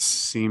 Yeah, it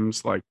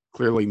seems like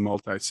clearly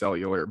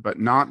multicellular, but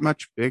not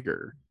much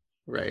bigger.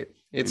 Right.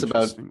 It's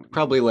about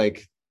probably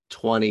like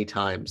 20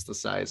 times the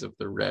size of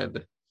the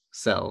red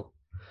cell.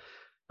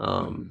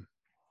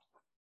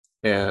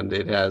 And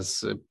it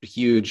has a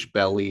huge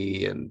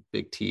belly and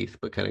big teeth,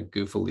 but kind of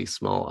goofily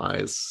small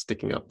eyes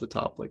sticking up the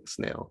top like a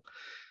snail,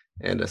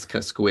 and a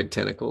kind of squid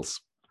tentacles.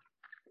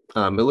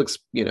 It looks,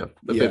 a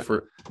bit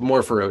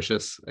more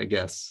ferocious, I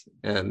guess.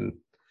 And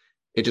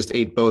it just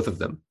ate both of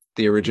them,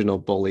 the original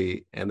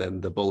bully and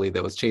then the bully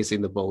that was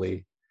chasing the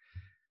bully.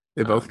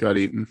 They both got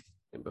eaten.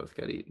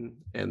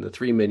 And the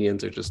 3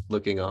 minions are just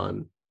looking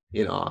on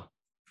in awe.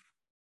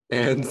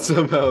 And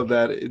somehow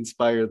that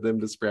inspired them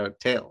to sprout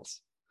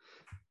tails.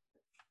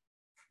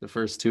 The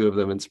first 2 of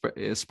them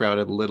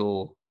sprouted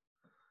little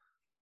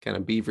kind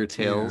of beaver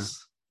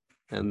tails,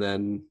 and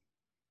then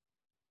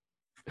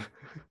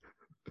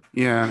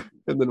and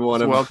then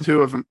one of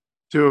two of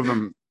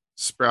them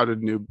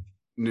sprouted new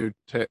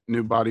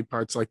body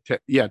parts, like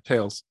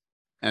tails,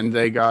 and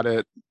they got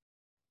it.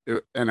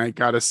 And I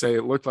gotta say,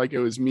 it looked like it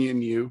was me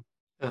and you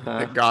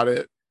that got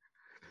it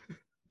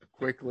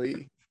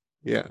quickly,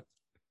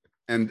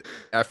 and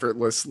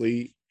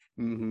effortlessly.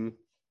 Like,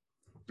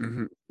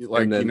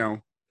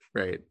 then,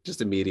 right,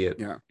 just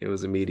immediate. It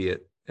was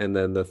immediate. And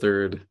then the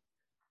third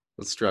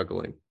was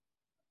struggling.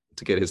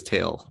 to get his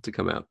tail to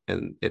come out,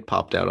 and it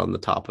popped out on the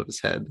top of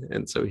his head,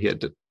 and so he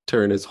had to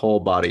turn his whole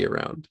body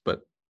around.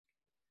 But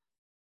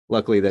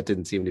luckily, that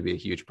didn't seem to be a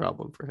huge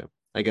problem for him.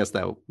 I guess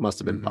that must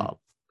have been Bob.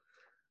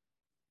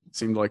 It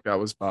seemed like that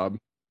was Bob,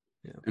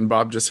 yeah. And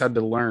Bob just had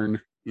to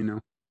learn,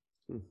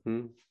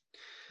 Mm-hmm.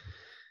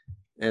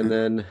 And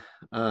then,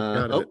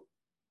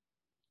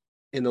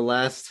 in the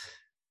last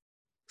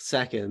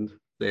second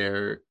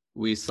there,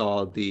 we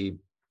saw the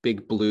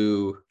big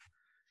blue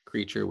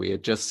creature we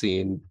had just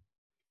seen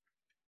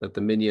that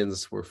the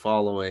minions were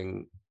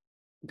following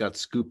got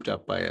scooped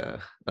up by a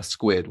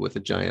squid with a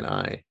giant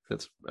eye.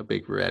 That's a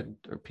big red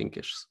or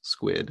pinkish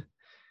squid,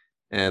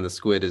 and the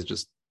squid is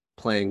just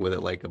playing with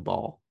it like a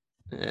ball.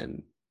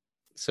 And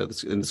so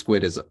the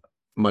squid is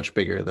much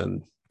bigger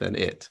than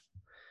it.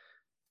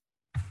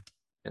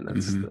 And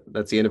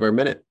that's the end of our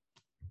minute.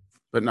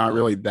 But not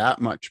really that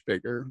much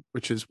bigger,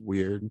 which is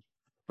weird.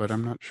 But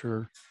I'm not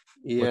sure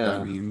what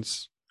that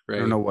means. Right. I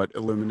don't know what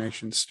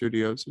Illumination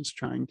Studios is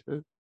trying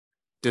to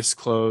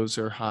disclose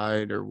or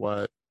hide or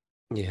what.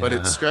 Yeah. But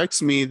it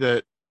strikes me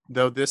that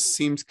though this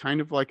seems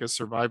kind of like a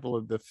survival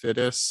of the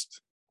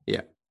fittest.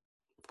 Yeah,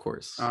 of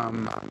course.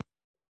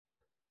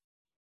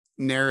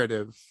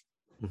 Narrative.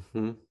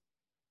 Mm-hmm.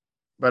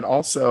 But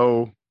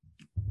also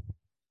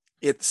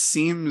it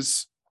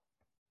seems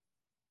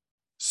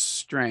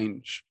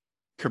strange,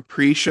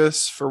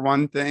 capricious for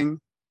one thing.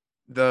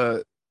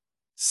 The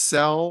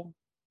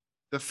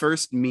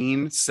first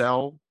mean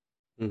cell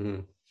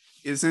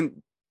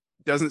doesn't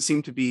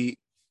seem to be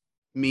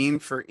mean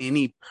for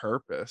any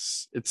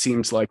purpose. It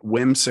seems like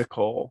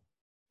whimsical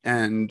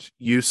and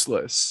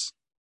useless.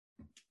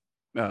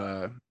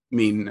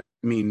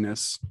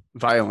 Meanness,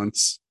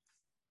 violence.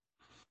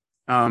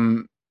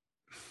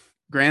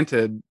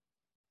 Granted,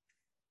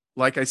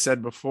 like I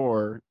said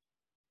before,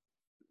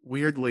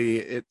 weirdly,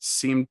 it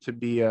seemed to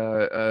be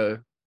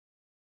a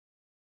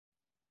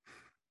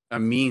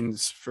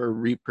means for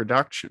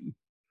reproduction.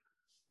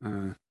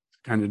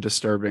 Kind of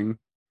disturbing.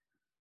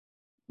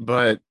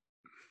 But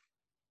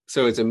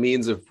so it's a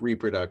means of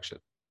reproduction.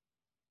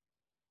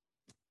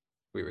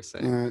 We were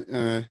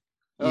saying.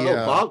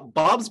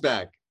 Bob's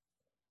back.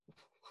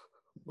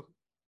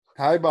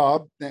 Hi,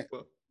 Bob.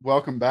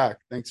 Welcome back.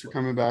 Thanks for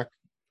coming back.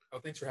 Oh,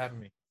 thanks for having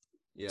me.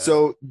 Yeah.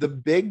 So the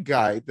big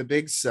guy, the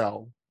big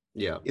cell,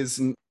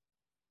 is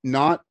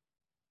not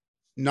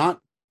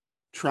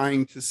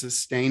trying to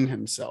sustain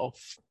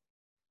himself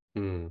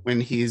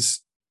when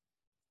he's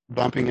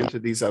bumping into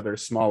these other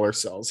smaller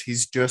cells.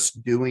 He's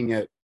just doing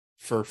it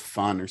for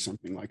fun or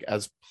something, like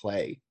as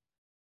play.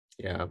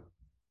 Yeah.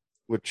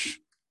 Which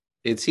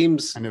it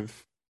seems kind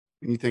of,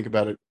 when you think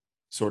about it,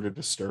 sort of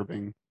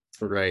disturbing.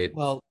 Right.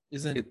 Well,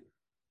 isn't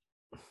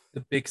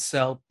the big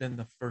cell then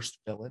the first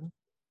villain?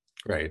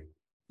 Right.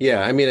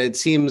 Yeah. I mean, it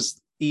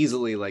seems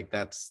easily like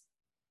that's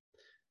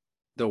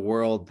the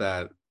world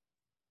that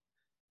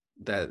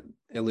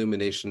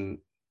Illumination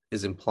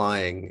is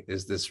implying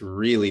is this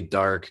really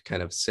dark,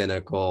 kind of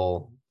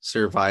cynical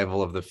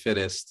survival of the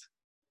fittest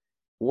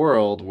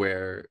world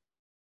where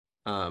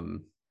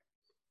no,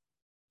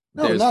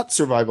 not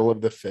survival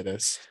of the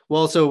fittest.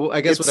 Well, so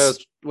I guess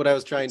what I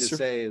was trying to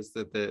say is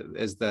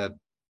that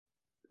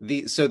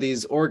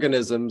these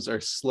organisms are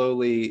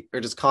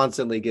just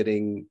constantly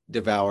getting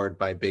devoured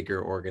by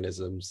bigger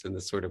organisms in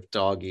this sort of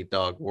dog eat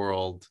dog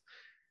world.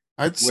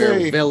 I'd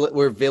say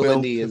where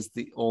villainy is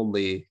the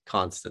only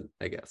constant,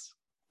 I guess.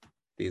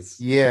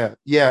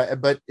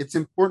 But it's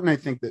important, I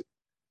think, that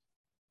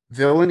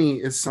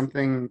villainy is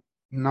something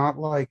not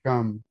like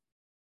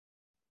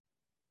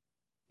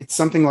it's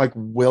something like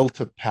will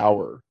to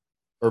power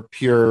or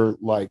pure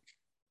like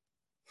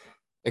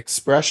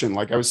expression.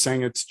 Like I was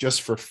saying, it's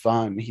just for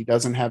fun. He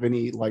doesn't have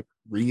any like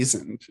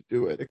reason to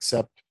do it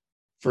except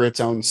for its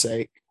own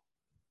sake,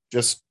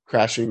 just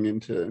crashing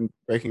into and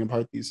breaking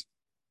apart these.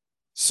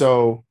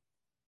 So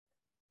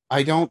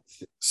I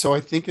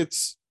think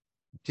it's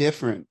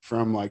different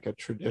from like a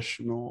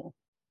traditional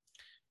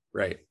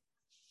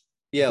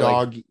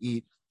dog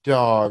eat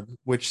dog,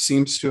 which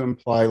seems to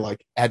imply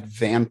like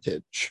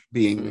advantage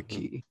being the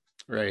key.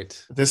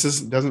 Right. This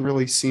doesn't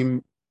really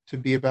seem to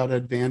be about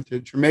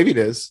advantage, or maybe it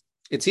is.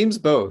 It seems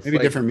both. Maybe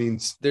different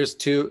means. There's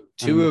two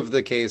of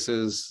the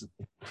cases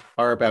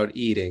are about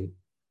eating,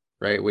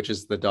 right? Which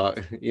is the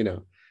dog,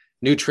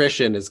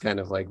 nutrition is kind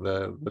of like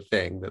the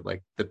thing that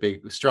like the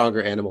big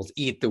stronger animals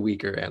eat the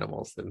weaker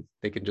animals, and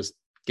they can just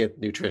get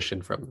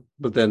nutrition from them.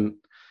 But then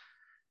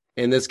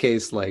in this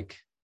case, like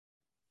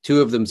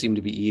two of them seem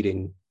to be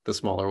eating the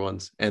smaller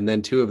ones, and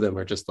then two of them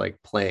are just like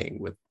playing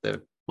with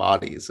the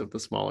bodies of the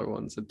smaller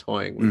ones and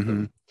toying with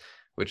them,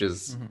 which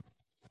is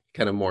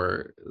kind of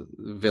more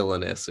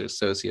villainous or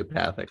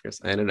sociopathic, or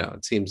I don't know.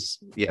 It seems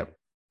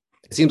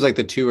like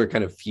the two are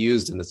kind of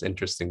fused in this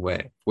interesting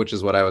way, which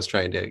is what I was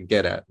trying to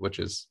get at, which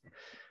is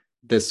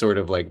this sort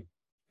of like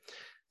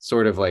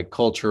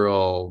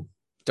cultural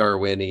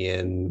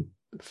Darwinian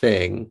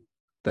thing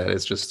that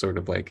is just sort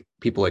of like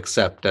people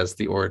accept as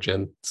the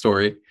origin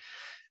story,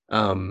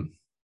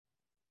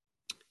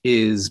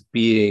 is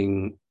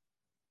being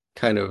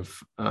kind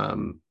of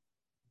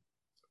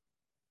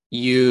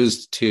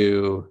used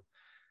to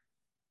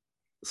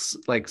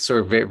like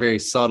sort of very, very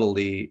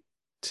subtly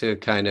to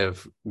kind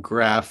of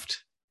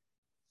graft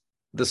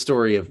the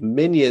story of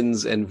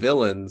minions and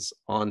villains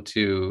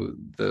onto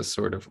the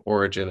sort of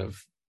origin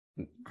of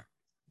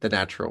the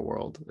natural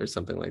world or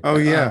something like that. Oh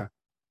yeah,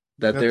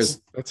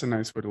 that's a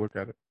nice way to look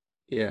at it.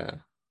 Yeah,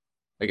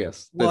 I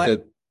guess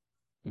that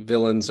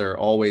villains are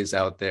always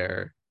out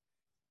there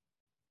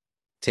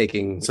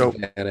taking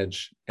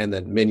advantage, and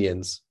then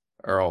minions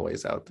are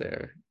always out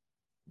there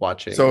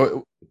watching,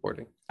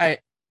 supporting. I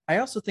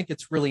also think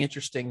it's really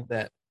interesting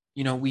that,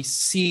 you know, we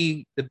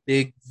see the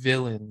big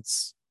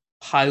villains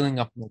piling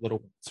up on the little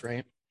ones,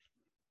 right?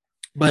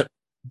 But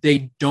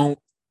they don't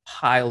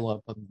pile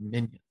up on the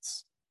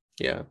minions.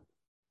 Yeah.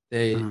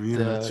 They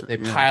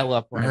pile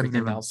up on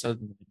everything else. So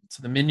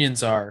the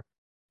minions are,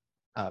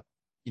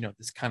 you know,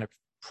 this kind of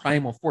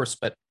primal force.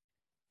 But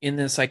in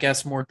this, I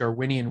guess, more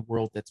Darwinian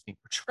world that's being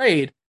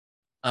portrayed,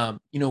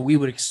 you know, we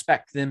would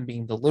expect them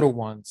being the little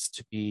ones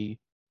to be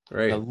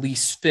the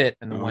least fit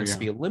and the ones to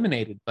be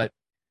eliminated. But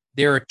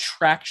their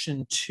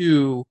attraction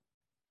to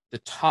the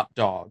top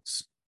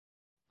dogs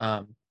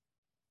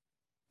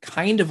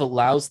kind of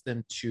allows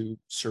them to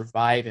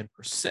survive and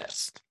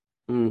persist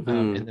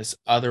in this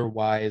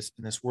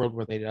world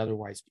where they'd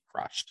otherwise be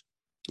crushed.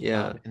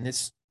 Yeah. And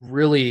this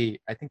really,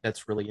 I think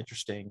that's really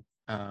interesting.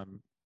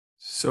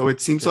 So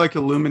it seems like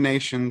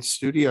Illumination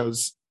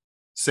Studios,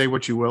 say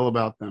what you will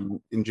about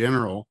them in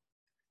general,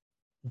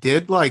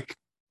 did like,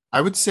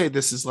 I would say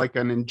this is like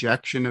an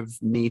injection of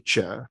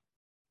Nietzsche,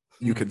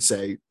 you could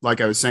say, like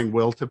I was saying,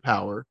 will to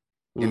power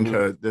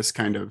into this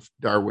kind of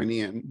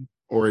Darwinian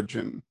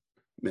origin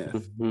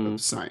myth of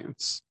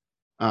science.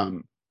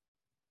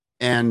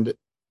 And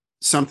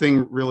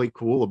something really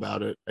cool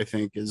about it, I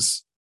think,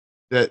 is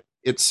that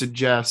it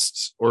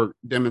suggests or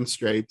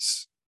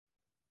demonstrates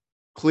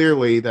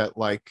clearly that,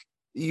 like,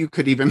 you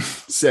could even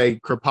say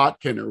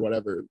Kropotkin or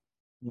whatever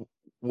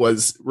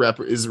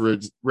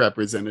is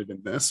represented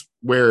in this,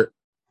 where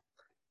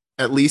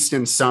at least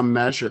in some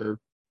measure,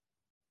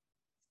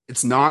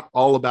 it's not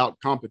all about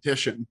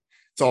competition.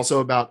 It's also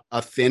about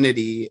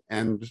affinity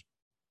and,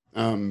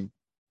 you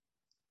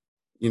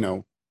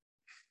know,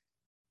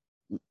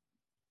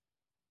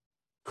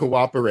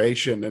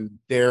 cooperation and,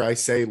 dare I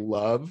say,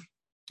 love.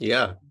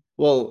 Yeah.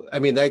 Well, I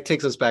mean, that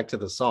takes us back to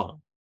the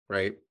song,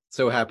 right?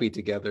 So happy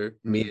together,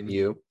 me and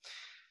you.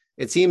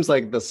 It seems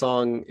like the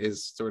song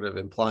is sort of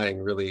implying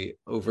really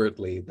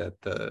overtly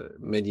that the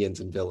minions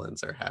and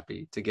villains are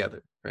happy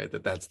together, right?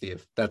 That's the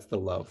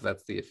love,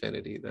 that's the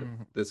affinity that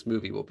this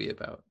movie will be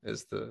about,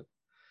 is the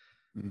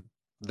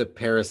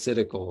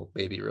parasitical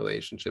maybe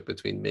relationship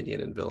between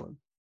minion and villain.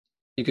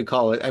 You could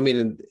call it, I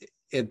mean,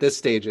 at this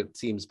stage, it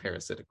seems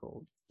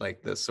parasitical,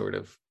 like the sort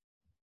of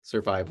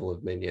survival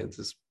of minions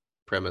is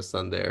premised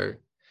on their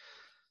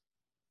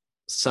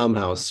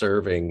somehow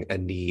serving a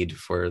need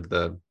for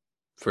the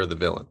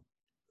villain,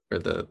 or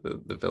the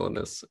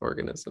villainous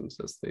organisms,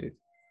 as they,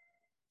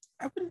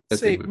 I wouldn't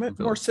say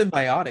more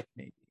symbiotic.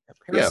 Maybe a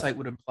parasite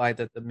would imply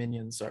that the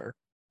minions are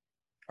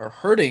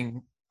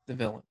hurting the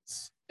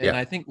villains, and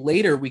I think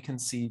later we can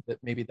see that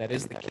maybe that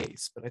is the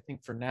case. But I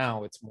think for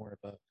now it's more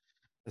of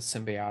a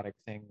symbiotic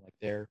thing, like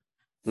they're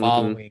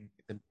following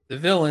the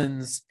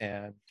villains,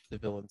 and the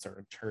villains are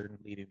in turn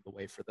leading the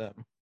way for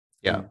them.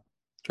 Yeah,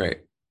 right.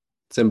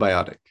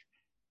 Symbiotic.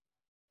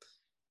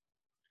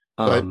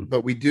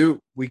 But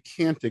we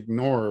can't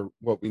ignore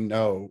what we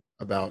know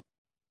about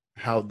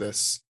how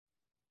this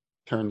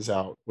turns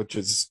out, which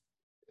is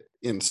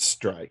in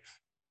strife.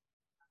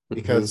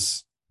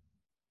 Because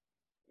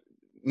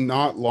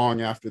not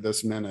long after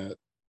this minute,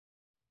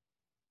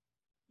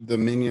 the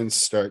minions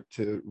start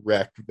to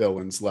wreck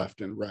villains left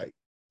and right.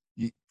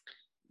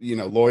 You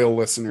know, loyal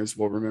listeners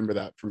will remember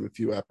that from a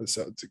few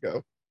episodes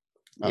ago.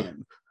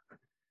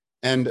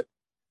 And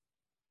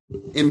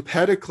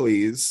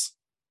Empedocles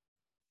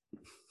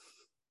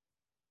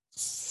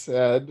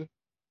said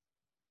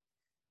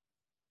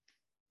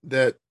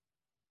that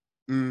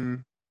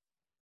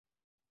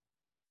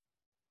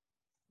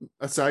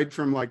aside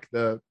from like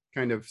the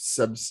kind of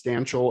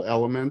substantial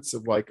elements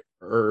of like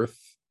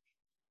earth,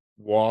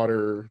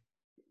 water,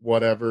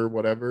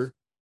 whatever,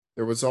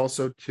 there was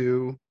also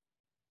two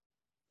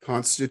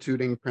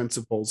constituting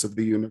principles of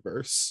the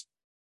universe: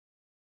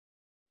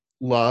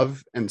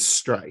 love and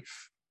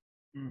strife.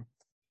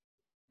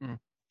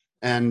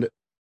 And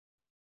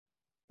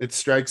it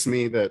strikes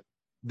me that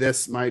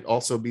this might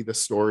also be the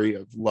story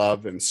of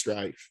love and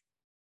strife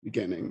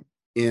beginning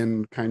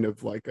in kind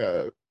of like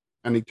an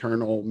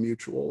eternal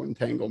mutual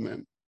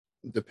entanglement,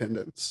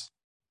 dependence.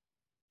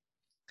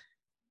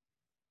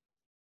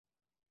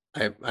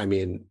 I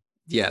mean,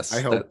 yes,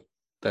 I hope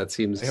that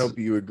seems. I hope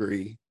you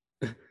agree.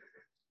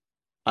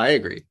 I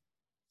agree.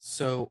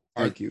 So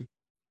thank you.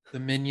 The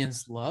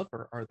minions love,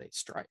 or are they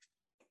strife?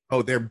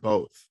 Oh, they're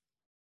both.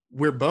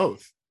 We're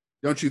both.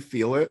 Don't you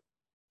feel it?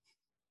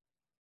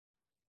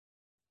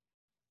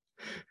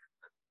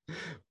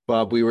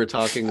 Bob, we were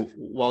talking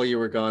while you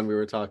were gone, we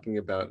were talking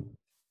about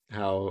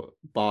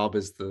Bob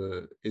is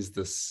the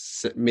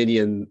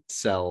minion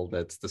cell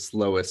that's the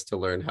slowest to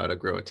learn how to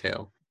grow a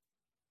tail.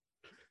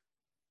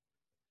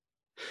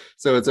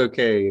 So it's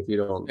okay if you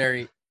don't.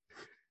 I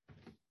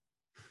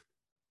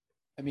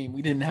mean,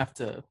 we didn't have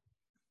to.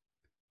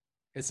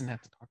 Doesn't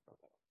have to talk about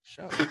that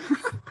on the show.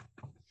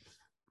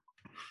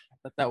 I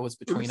thought that was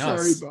between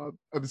us. Sorry, Bob.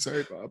 I'm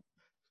sorry, Bob.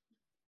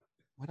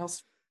 What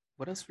else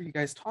were you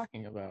guys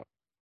talking about?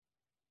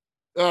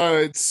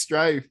 It's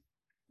strife.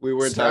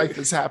 Strife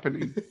is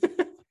happening.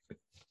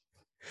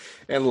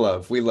 And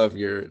love. We love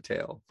your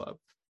tail, Bob.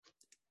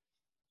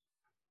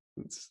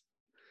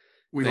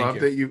 We love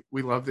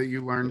that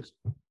you learned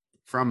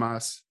from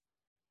us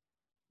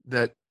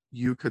that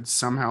you could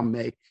somehow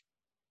make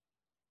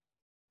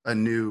a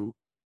new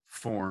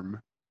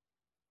form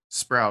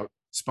sprout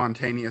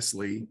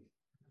spontaneously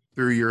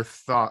through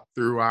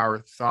our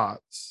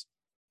thoughts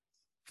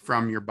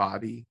from your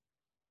body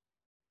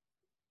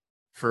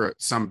for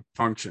some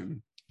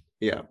function.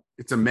 Yeah.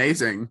 It's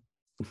amazing.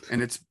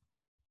 And it's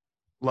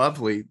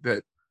lovely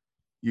that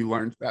you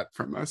learned that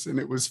from us. And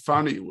it was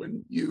funny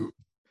when you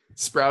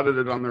sprouted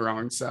it on the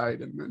wrong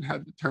side and then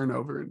had to turn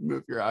over and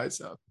move your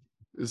eyes up.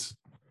 It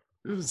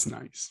was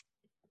nice.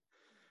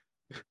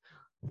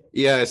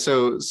 Yeah.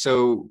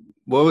 So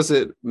what was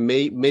it?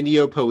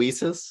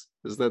 Miniopoiesis?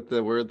 Is that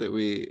the word that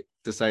we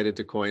decided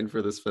to coin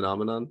for this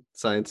phenomenon?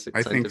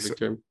 Scientific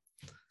term?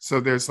 So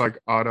there's like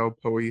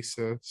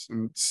autopoiesis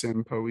and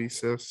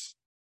sympoiesis.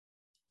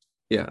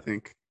 Yeah. I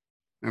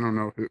don't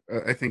know who.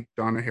 I think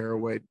Donna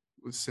Haraway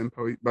was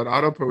sympoiesis, but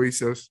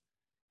autopoiesis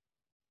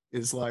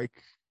is like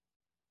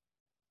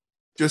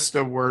just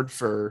a word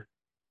for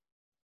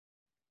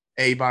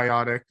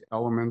abiotic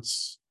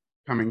elements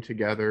coming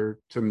together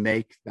to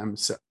make them.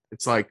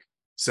 It's like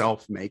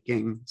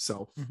self-making,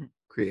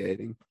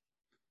 self-creating.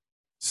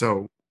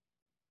 So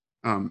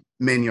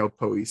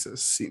Miniopoiesis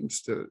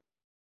seems to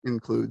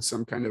include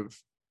some kind of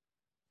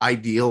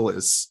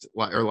idealist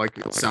or like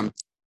some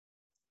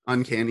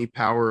uncanny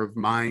power of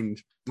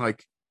mind,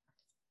 like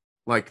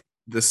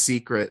The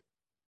Secret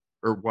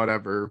or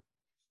whatever,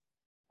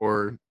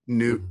 or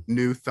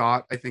new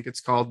thought, I think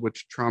it's called,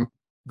 which Trump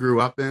grew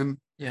up in.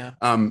 Yeah.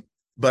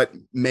 But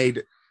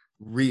made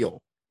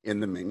real in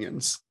the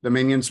Minions. The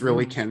Minions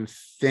really can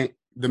think.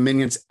 The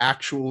Minions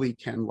actually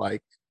can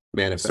like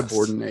manifest,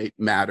 subordinate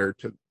matter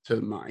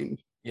to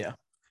mind. Yeah.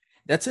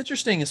 That's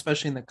interesting,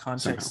 especially in the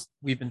context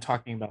we've been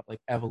talking about, like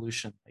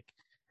evolution, like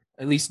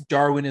at least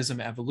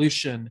Darwinism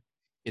evolution.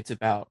 It's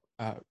about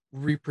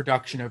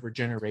reproduction over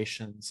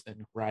generations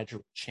and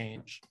gradual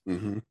change.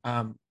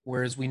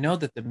 Whereas we know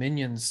that the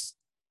Minions,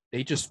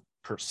 they just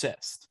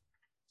persist.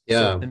 Yeah.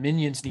 So if the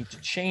Minions need to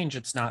change,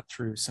 it's not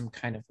through some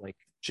kind of like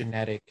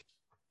genetic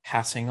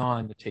passing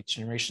on that takes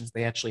generations.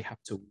 They actually have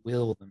to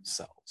will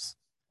themselves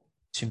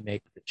to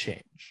make the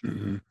change.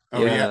 They're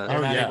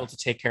not able to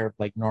take care of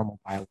like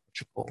normal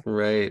biological,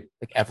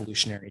 like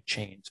evolutionary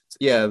change.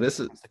 This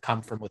is to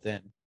come from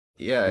within.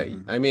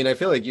 I mean, I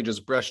feel like you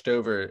just brushed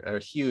over a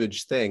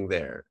huge thing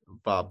there,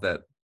 Bob,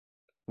 that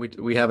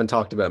we haven't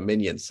talked about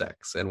minion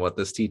sex and what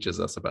this teaches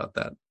us about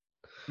that.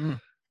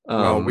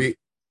 Well,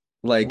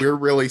 we're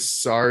really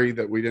sorry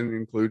that we didn't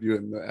include you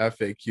in the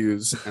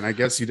FAQs, and I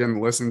guess you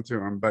didn't listen to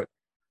them, but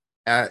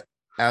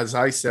as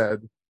I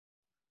said,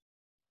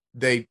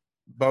 they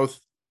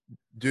both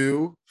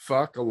do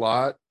fuck a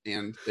lot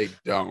and they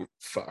don't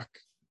fuck.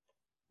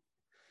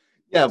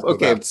 Yeah,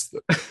 okay.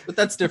 But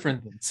that's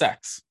different than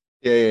sex.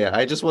 Yeah.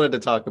 I just wanted to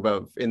talk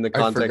about in the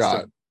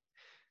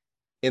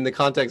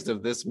context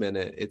of this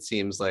minute, it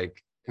seems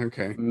like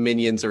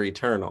minions are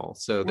eternal,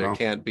 so there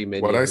can't be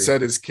minions. What I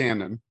said is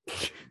canon,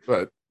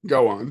 but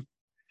go on.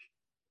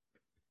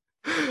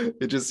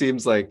 It just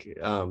seems like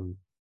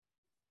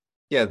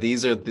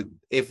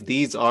if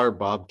these are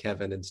Bob,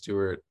 Kevin, and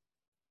Stuart,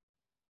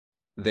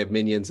 the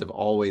minions have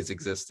always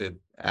existed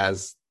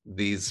as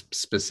these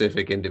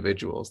specific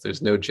individuals.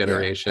 There's no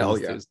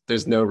generations.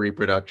 There's no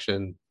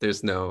reproduction.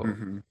 There's no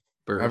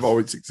birth. I've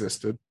always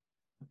existed.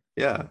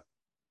 Yeah.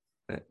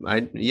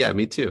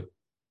 Me too.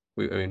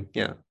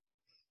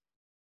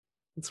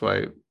 That's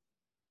why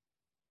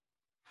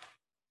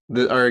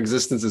our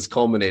existence is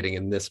culminating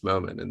in this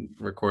moment and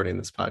recording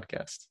this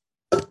podcast.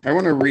 I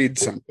want to read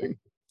something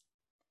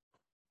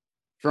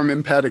from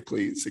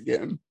Empedocles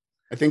again.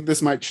 I think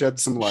this might shed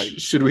some light.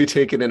 Should we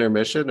take an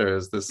intermission, or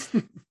is this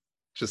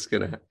just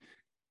gonna?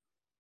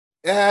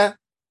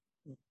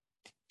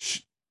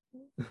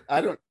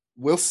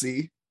 We'll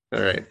see.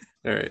 All right.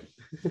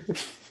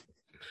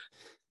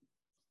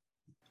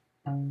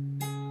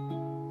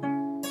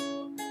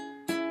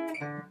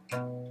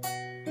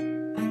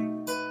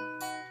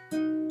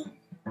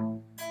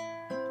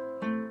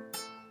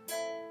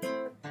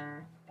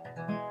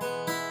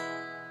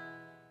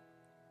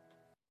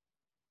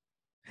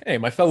 Hey,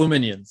 my fellow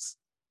minions.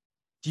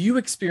 Do you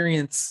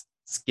experience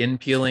skin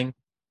peeling,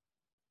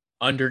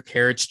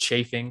 undercarriage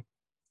chafing,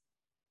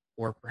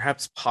 or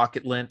perhaps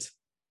pocket lint?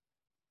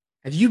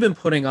 Have you been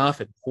putting off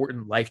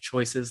important life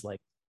choices like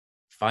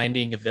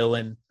finding a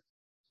villain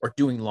or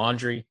doing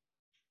laundry?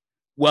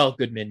 Well,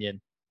 good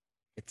minion,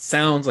 It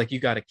sounds like you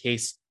got a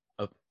case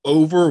of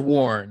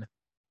overworn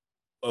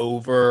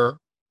overalls.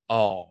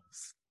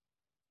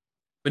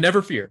 But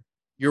never fear,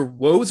 your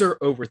woes are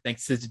over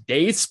thanks to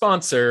today's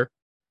sponsor,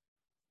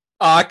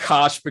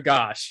 Akash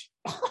Bagash.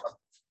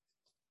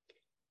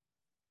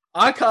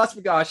 Akash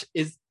Bagash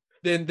is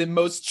been the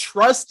most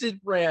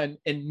trusted brand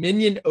in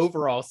Minion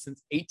overalls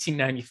since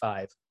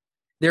 1895.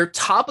 Their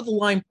top of the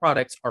line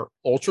products are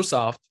ultra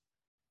soft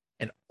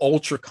and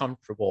ultra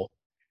comfortable,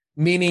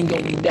 meaning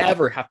you'll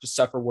never have to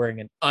suffer wearing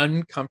an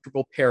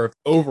uncomfortable pair of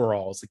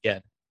overalls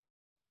again.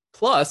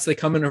 Plus, they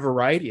come in a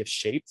variety of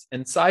shapes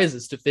and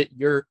sizes to fit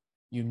your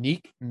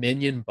unique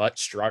minion butt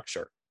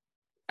structure.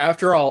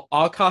 After all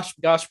Akash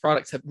Bagash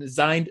products have been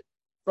designed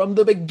from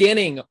the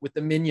beginning with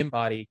the minion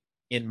body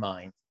in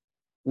mind.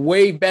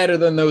 Way better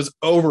than those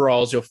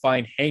overalls you'll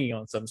find hanging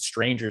on some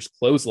stranger's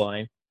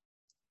clothesline.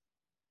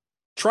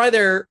 Try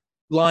their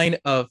line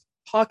of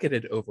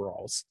pocketed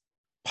overalls,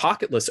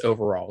 pocketless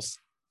overalls,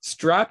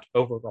 strapped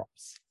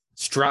overalls,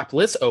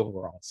 strapless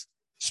overalls,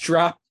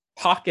 strapped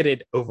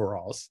pocketed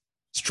overalls,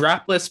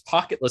 strapless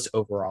pocketless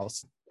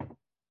overalls,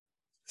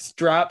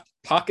 strapped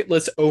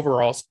pocketless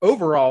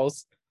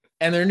overalls,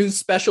 and their new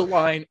special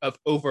line of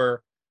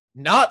over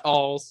not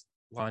alls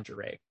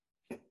lingerie.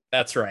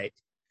 That's right.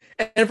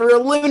 And for a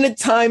limited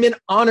time, in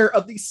honor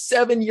of the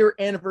 7-year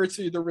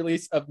anniversary of the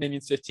release of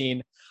Minions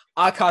 15,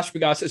 Akash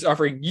Bagash is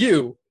offering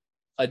you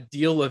a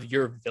deal of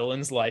your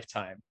villain's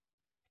lifetime.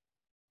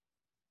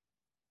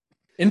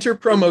 Enter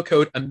promo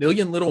code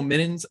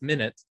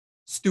 #1,000,000Minions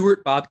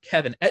Stuart, Bob,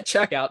 Kevin at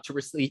checkout to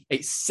receive a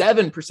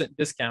 7%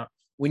 discount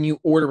when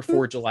you order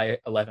before July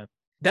 11th.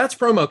 That's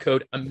promo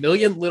code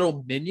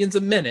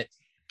 #1,000,000Minions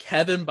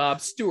Kevin,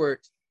 Bob,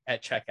 Stuart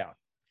at checkout.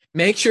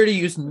 Make sure to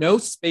use no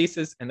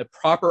spaces and the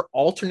proper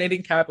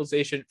alternating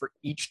capitalization for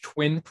each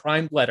twin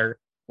primed letter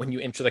when you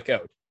enter the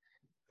code.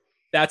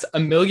 That's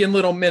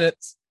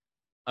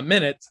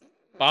 #1,000,000Minutes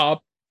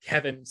Bob,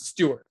 Kevin,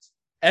 Stuart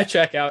at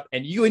checkout,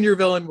 and you and your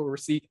villain will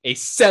receive a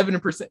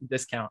 7%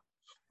 discount.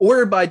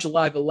 Order by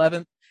July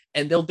 11th,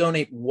 and they'll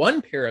donate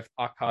 1 pair of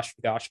Akash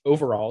Bagash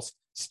overalls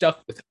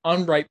stuffed with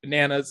unripe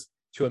bananas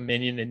to a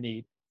minion in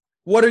need.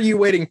 What are you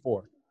waiting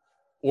for?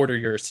 Order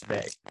yours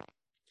today.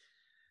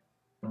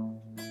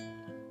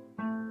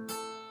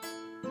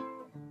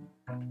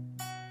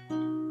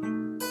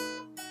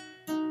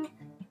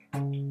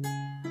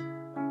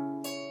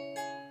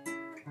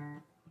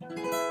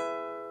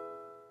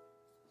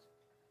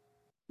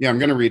 Yeah, I'm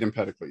going to read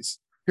Empedocles.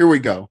 Here we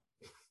go.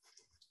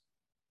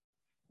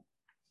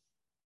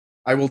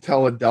 I will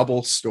tell a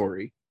double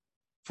story,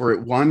 for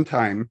at one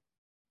time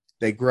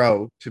they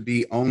grow to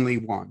be only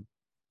one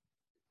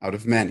out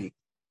of many.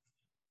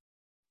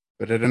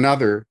 But at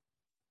another,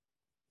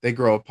 they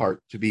grow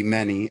apart to be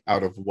many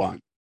out of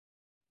one.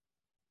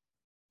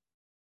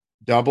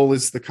 Double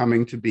is the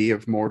coming to be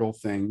of mortal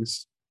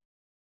things,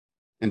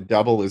 and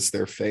double is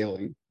their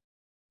failing.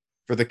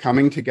 For the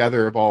coming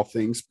together of all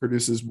things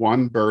produces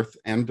one birth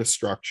and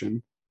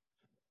destruction,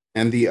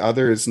 and the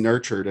other is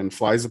nurtured and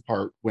flies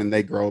apart when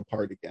they grow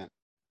apart again.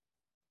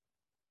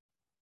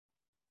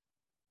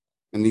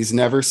 And these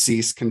never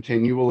cease,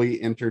 continually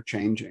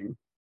interchanging.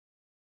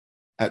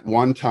 At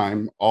one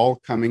time, all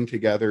coming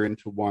together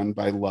into one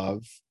by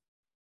love,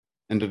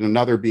 and at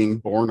another being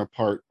born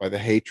apart by the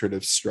hatred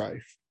of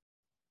strife.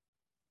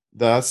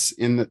 Thus,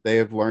 in that they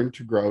have learned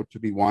to grow to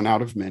be one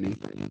out of many,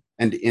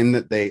 and in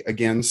that they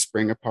again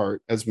spring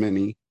apart as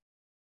many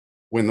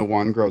when the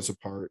one grows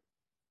apart.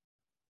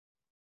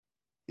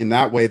 In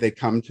that way they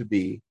come to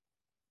be,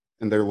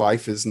 and their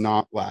life is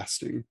not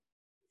lasting.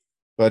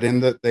 But in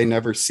that they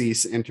never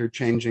cease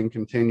interchanging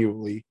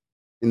continually,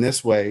 in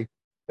this way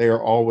they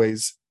are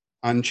always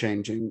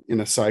unchanging in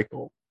a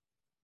cycle.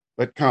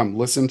 But come,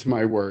 listen to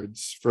my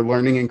words, for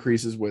learning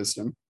increases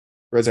wisdom.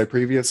 For as I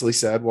previously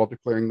said, while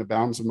declaring the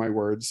bounds of my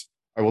words,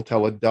 I will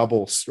tell a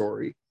double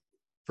story.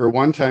 For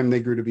one time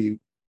they grew to be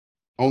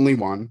only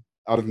one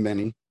out of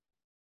many,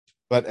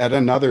 but at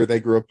another they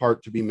grew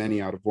apart to be many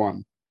out of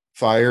one.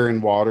 Fire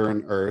and water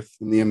and earth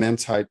and the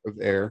immense height of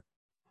air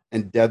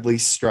and deadly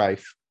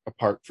strife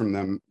apart from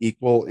them,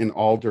 equal in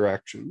all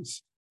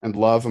directions, and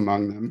love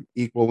among them,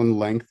 equal in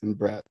length and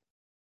breadth.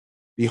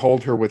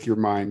 Behold her with your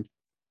mind,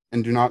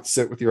 and do not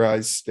sit with your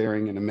eyes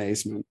staring in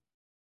amazement.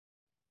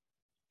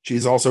 She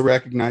is also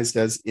recognized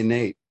as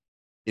innate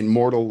in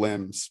mortal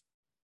limbs.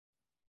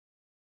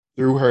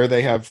 Through her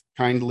they have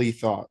kindly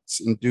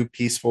thoughts and do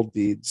peaceful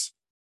deeds,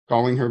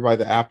 calling her by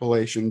the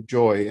appellation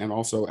Joy and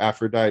also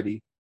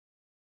Aphrodite.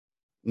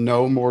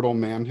 No mortal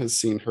man has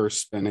seen her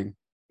spinning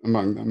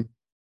among them.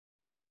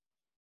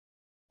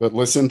 But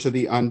listen to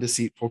the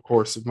undeceitful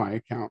course of my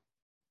account.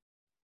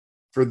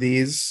 For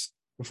these,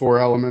 the 4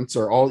 elements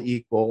are all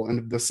equal and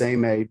of the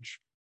same age,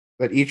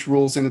 but each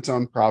rules in its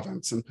own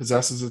province and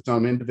possesses its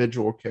own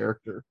individual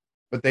character,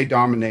 but they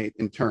dominate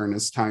in turn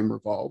as time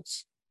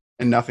revolves,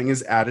 and nothing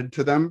is added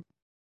to them,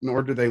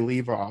 nor do they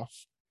leave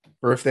off,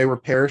 for if they were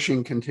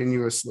perishing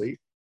continuously,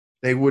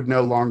 they would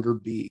no longer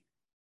be.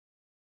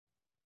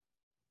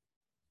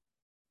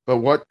 But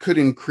what could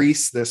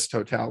increase this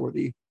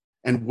totality?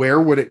 And where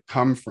would it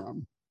come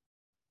from?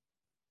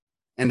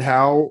 And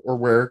how or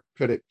where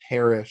could it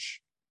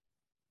perish?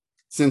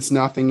 Since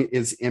nothing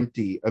is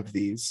empty of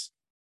these.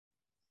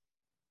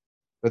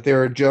 But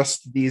there are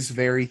just these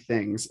very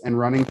things, and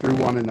running through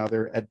one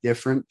another at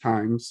different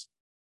times,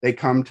 they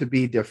come to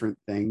be different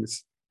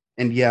things,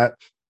 and yet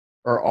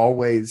are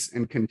always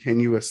and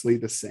continuously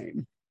the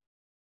same.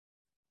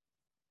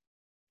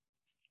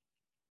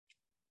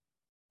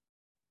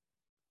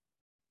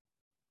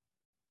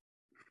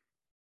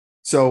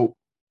 So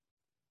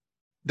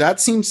that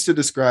seems to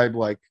describe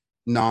like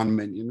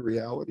non-minion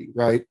reality,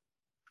 right?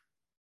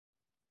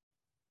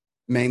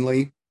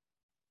 Mainly,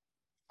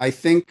 I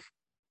think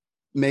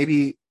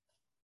maybe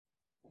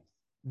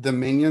the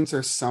minions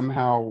are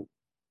somehow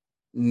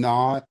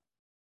not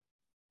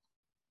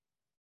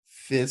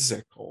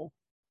physical.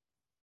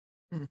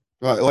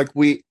 Like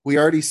we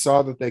already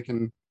saw that they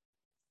can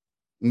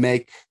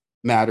make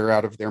matter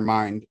out of their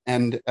mind,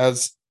 and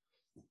as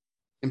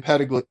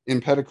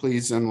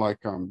Empedocles and like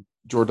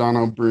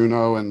Giordano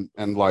Bruno and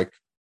like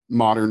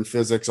modern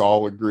physics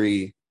all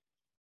agree,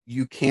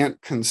 you can't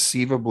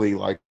conceivably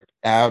like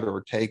add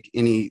or take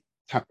any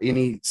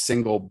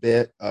single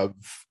bit of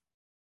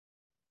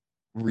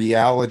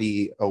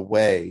reality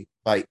away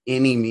by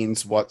any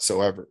means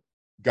whatsoever.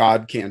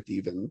 God can't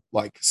even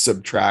like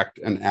subtract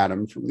an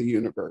atom from the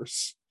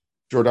universe.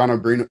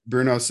 Giordano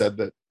Bruno said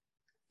that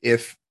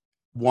if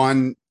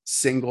one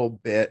single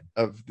bit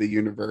of the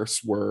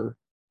universe were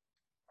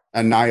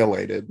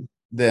annihilated,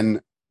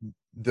 then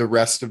the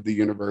rest of the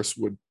universe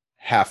would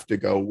have to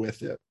go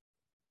with it.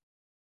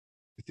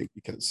 I think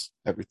because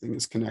everything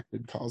is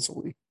connected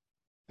causally.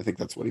 I think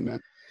that's what he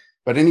meant.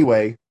 But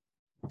anyway,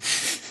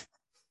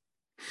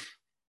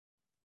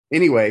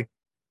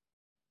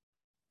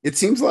 it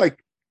seems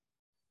like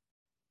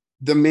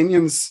the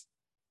minions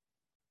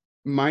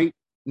might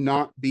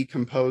not be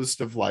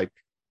composed of like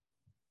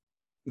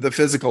the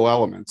physical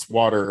elements,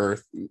 water,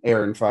 earth,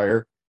 air, and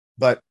fire,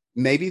 but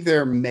maybe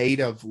they're made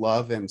of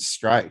love and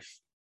strife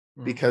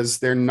because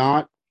they're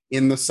not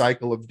in the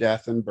cycle of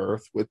death and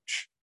birth,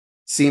 which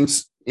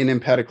seems in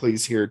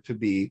Empedocles here to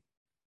be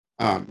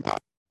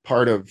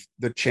part of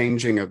the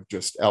changing of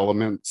just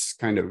elements,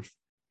 kind of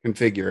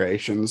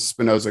configurations.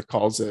 Spinoza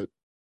calls it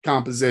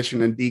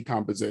composition and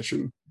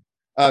decomposition.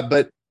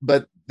 But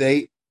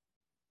they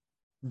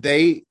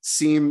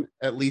seem,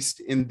 at least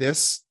in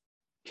this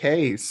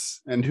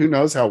case, and who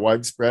knows how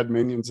widespread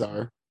minions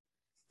are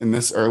in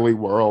this early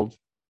world,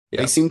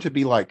 they seem to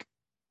be like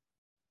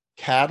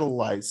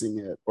catalyzing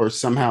it or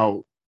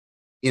somehow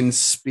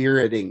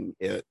inspiriting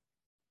it.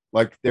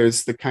 Like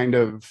there's the kind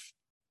of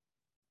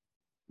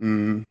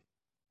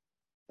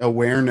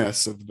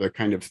awareness of the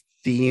kind of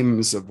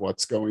themes of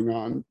what's going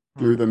on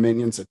through the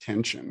minions'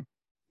 attention.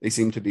 They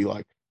seem to be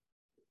like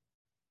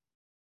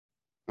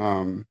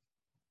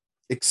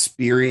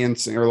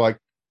experiencing or like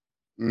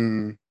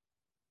the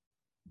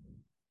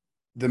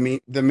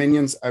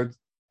minions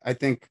I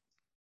think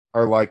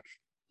are like,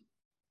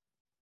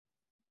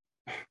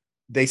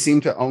 they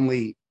seem to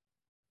only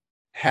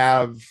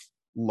have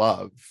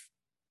love,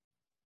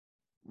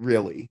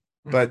 really,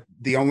 but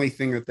the only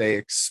thing that they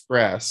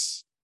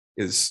express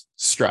is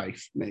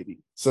strife, maybe.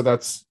 So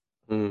that's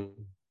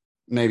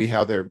maybe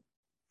how they're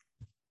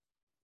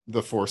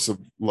the force of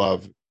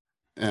love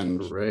and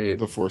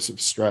the force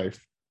of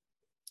strife.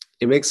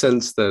 It makes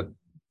sense that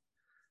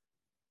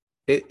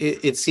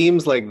it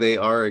seems like they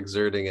are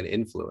exerting an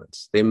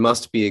influence. They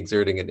must be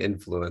exerting an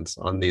influence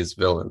on these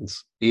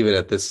villains, even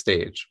at this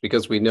stage,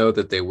 because we know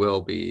that they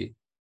will be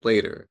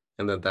later,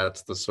 and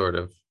that's the sort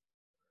of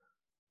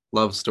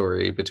love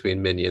story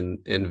between minion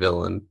and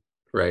villain,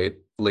 right?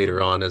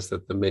 Later on, is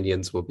that the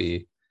minions will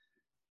be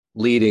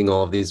leading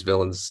all of these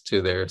villains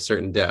to their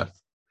certain death.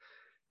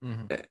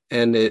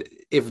 And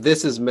if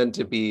this is meant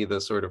to be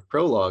the sort of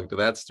prologue to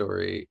that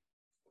story,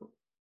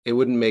 it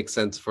wouldn't make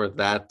sense for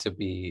that to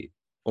be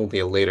only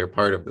a later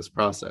part of this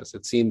process.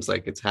 It seems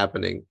like it's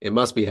happening. It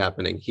must be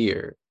happening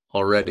here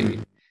already,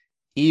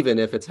 even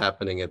if it's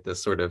happening at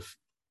this sort of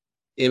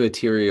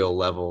immaterial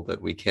level that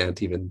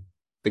can't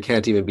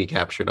even be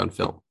captured on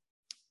film.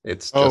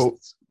 It's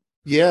just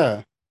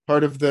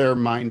part of their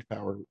mind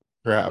power,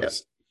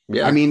 perhaps.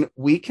 Yeah. I mean,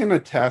 we can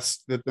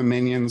attest that the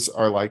minions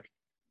are like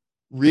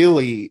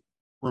really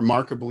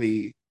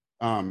remarkably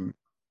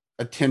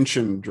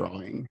attention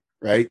drawing,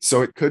 right?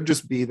 So it could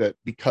just be that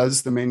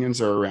because the minions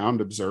are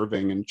around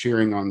observing and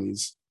cheering on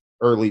these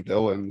early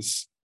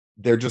villains,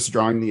 they're just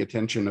drawing the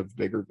attention of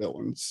bigger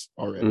villains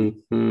already,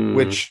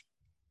 which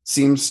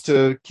seems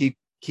to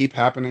keep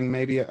happening.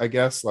 Maybe, I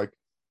guess, like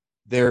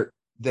they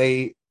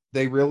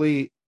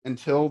really,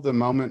 until the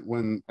moment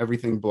when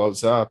everything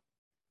blows up,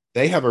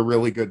 they have a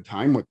really good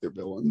time with their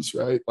villains,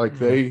 right? Like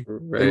they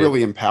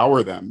really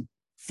empower them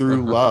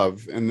through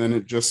love, and then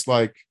it just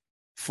like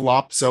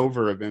flops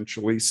over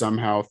eventually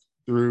somehow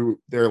through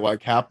their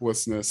like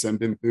haplessness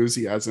and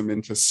enthusiasm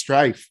into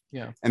strife.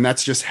 And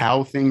that's just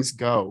how things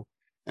go,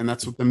 and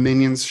that's what the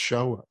minions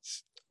show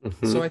us.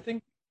 So I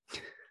think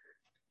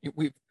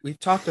we've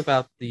talked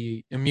about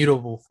the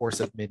immutable force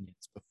of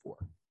minions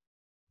before,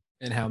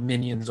 and how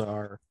minions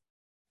are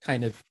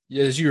kind of,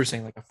 as you were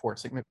saying, like a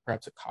force, like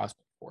perhaps a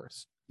cosmic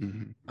force.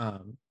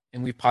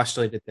 And we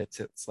postulated that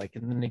it's like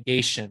in the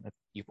negation of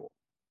evil,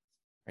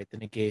 right? The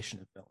negation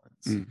of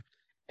villains.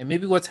 And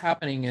maybe what's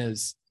happening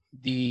is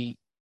the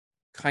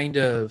kind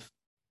of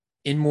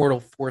immortal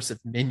force of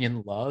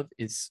minion love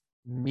is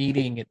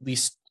meeting, at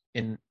least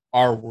in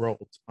our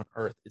world on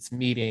Earth, it's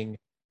meeting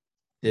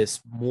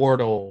this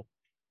mortal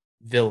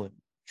villain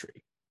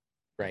tree,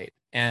 right?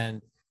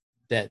 And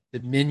that the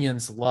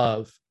minion's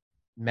love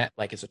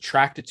is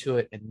attracted to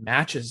it and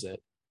matches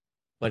it,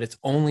 but it's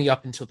only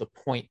up until the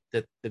point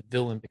that the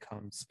villain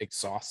becomes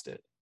exhausted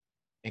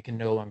and can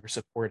no longer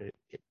support it.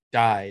 It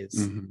dies,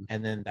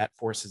 and then that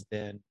force is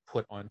then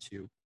put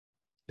onto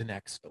the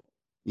next villain.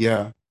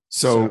 Yeah.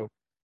 So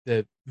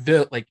the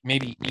like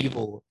maybe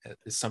evil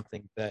is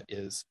something that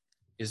is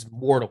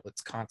mortal.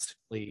 It's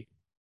constantly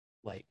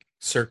like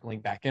circling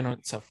back in on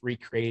itself,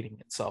 recreating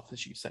itself,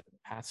 as you said in the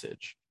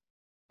passage.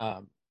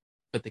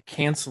 But the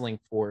canceling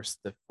force,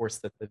 the force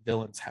that the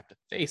villains have to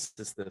face,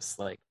 is this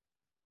like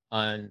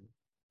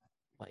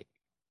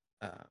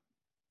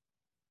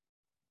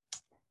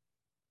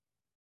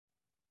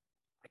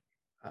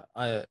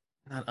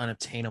not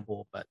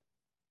unobtainable, but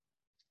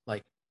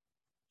like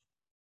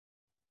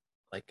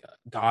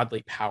a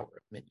godly power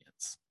of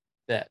minions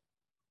that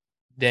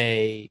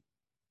they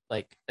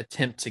like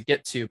attempt to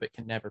get to, but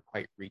can never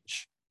quite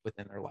reach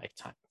within their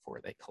lifetime before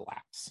they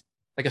collapse.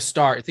 Like a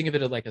star, think of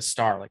it like a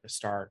star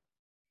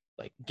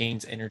like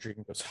gains energy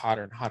and goes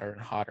hotter and hotter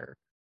and hotter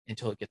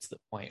until it gets to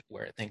the point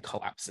where it then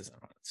collapses in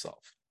on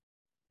itself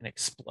and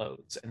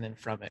explodes, and then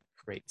from it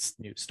creates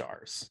new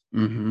stars.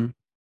 And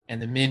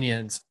the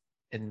minions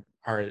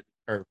are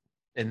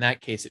in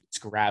that case it's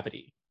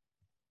gravity,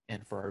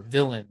 and for our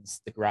villains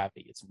the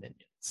gravity is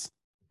minions.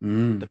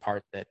 The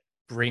part that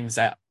brings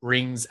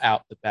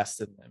out the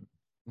best in them,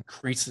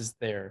 increases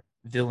their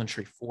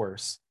villainry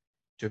force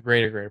to a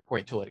greater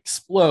point until it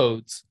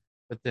explodes,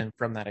 but then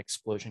from that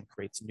explosion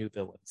creates new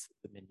villains that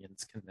the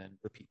minions can then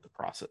repeat the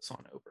process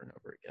on over and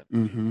over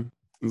again.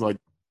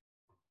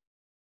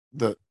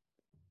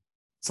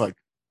 It's like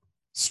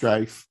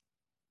strife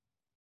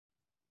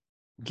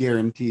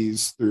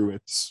guarantees through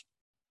its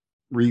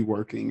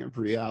reworking of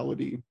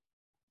reality,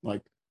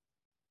 like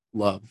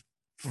love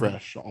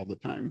fresh all the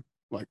time.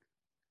 Like,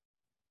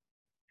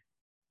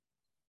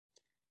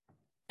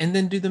 and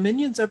then do the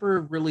minions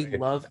ever really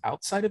love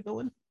outside a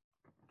villain?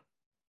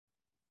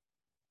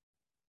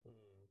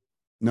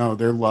 No,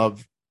 their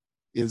love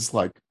is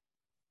like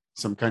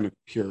some kind of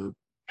pure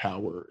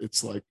power.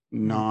 It's like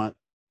not,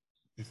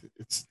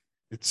 it's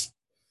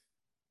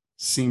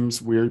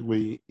seems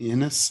weirdly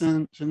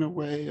innocent in a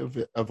way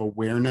of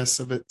awareness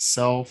of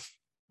itself,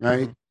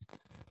 right?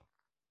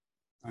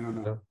 I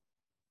don't know.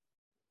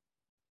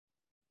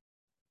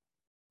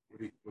 What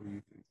do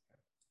you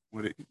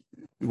think?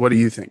 What do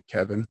you think,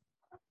 Kevin?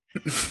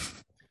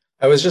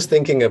 I was just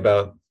thinking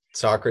about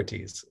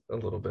Socrates a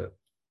little bit,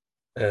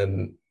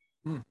 and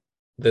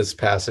this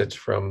passage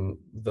from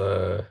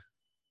the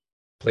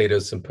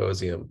Plato's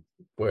Symposium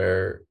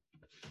where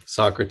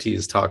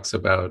Socrates talks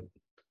about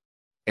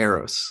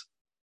Eros,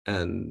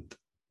 and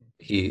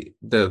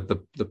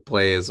the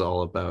play is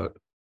all about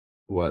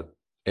what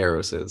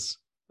Eros is,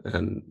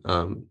 and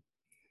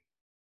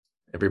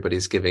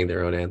everybody's giving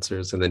their own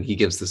answers, and then he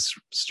gives this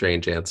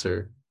strange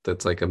answer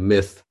that's like a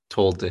myth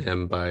told to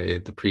him by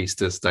the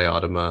priestess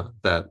Diodema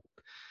that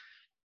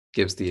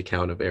gives the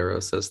account of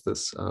Eros as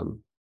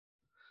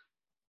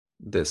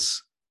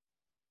this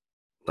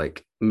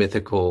like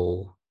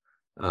mythical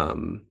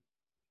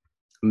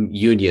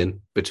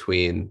union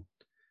between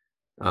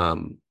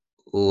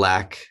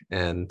lack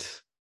and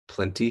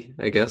plenty,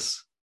 I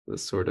guess.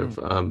 This sort of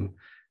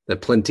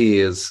that plenty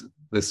is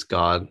this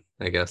god,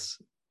 I guess,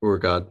 or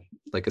god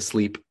like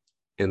asleep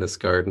in this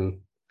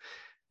garden,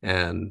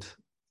 and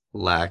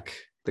lack,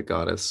 the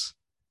goddess,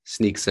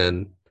 sneaks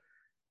in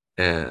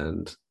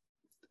and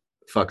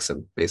fucks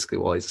him basically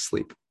while he's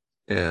asleep,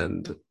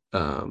 and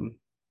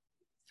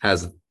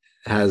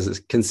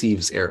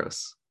conceives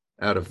Eros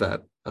out of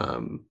that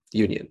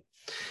union.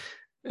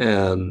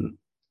 And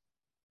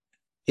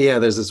yeah,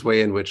 there's this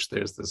way in which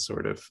there's this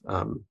sort of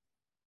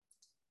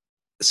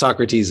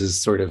Socrates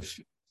is sort of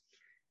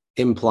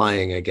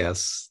implying, I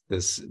guess,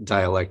 this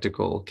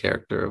dialectical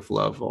character of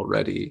love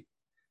already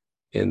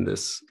in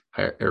this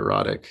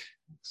erotic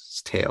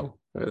tale,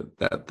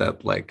 that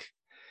like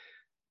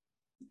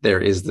there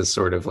is this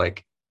sort of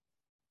like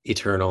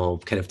eternal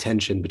kind of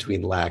tension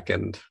between lack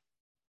and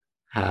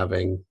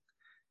having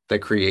that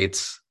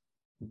creates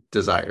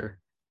desire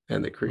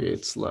and that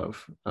creates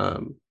love,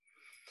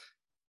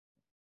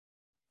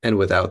 and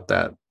without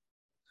that,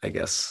 I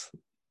guess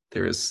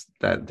there is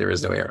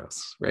no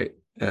Eros, right?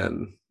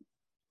 And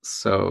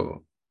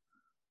so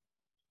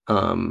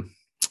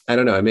I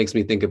don't know, it makes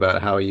me think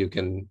about how you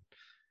can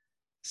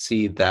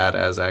see that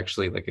as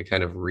actually like a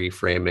kind of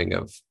reframing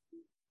of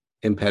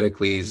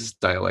Empedocles'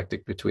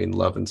 dialectic between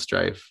love and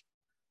strife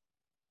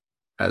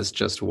as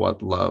just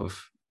what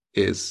love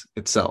is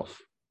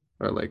itself,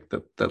 or like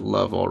that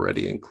love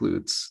already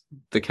includes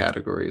the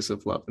categories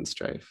of love and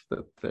strife,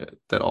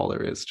 that all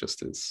there is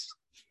just is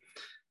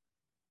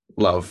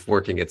love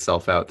working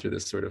itself out through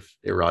this sort of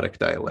erotic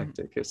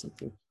dialectic or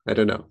something. I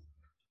don't know.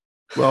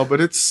 Well,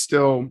 but it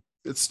still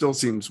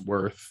seems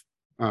worth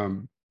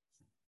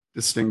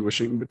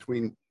distinguishing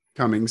between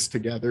comings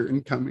together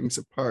and comings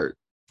apart,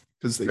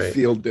 because they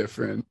feel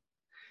different.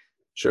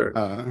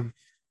 Sure.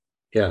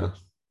 Yeah.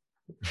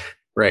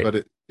 Right. But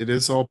it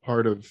is all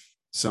part of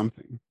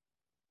something.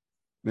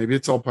 Maybe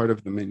it's all part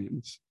of the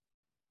minions.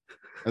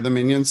 Are the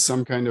minions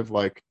some kind of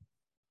like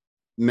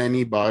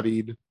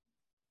many-bodied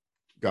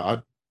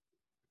god?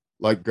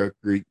 Like a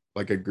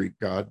Greek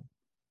god,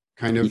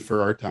 kind of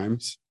for our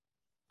times?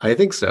 I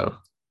think so.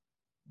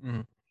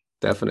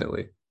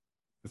 Definitely.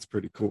 That's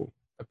pretty cool.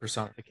 A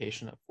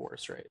personification of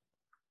force, right?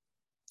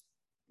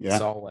 Yeah.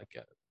 It's all like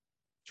a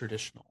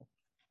traditional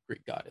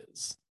Greek god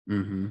is.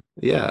 Mm-hmm.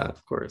 Yeah,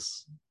 of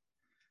course.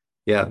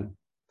 Yeah.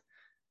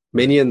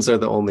 Minions are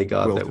the only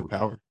god Will that to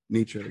power.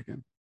 Nietzsche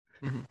again.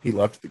 Mm-hmm. He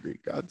loved the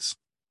Greek gods.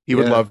 He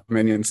would love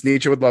minions.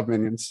 Nietzsche would love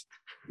minions.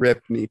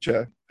 Rip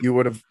Nietzsche. You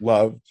would have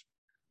loved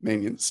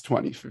Minions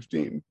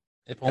 2015.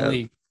 If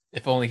only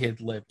he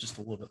had lived just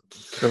a little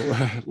bit.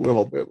 A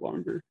little bit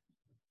longer.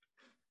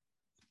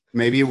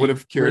 Maybe it would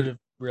have cured.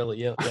 Really,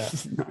 yeah.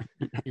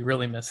 He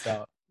really missed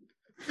out.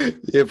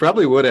 It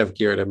probably would have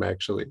cured him.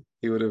 Actually,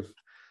 he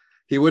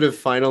would have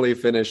finally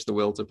finished The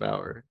Will to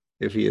Power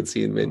if he had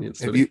seen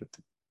Minions.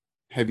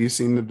 Have you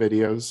seen the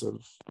videos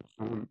of?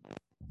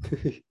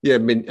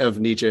 Of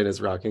Nietzsche in his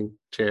rocking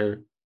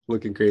chair,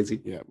 looking crazy.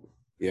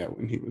 Yeah.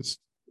 When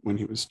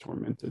he was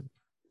tormented.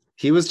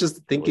 He was just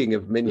thinking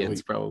of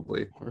Minions,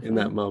 probably in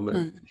that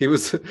moment. He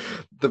was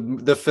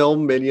the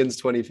film Minions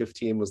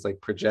 2015 was like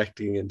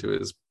projecting into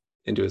his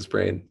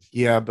brain.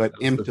 Yeah, but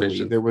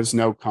emptily. There was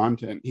no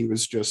content. He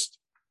was just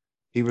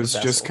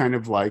kind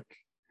of like,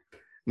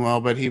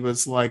 well, but he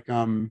was like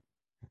kind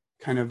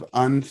of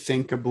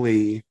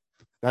unthinkably.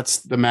 That's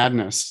the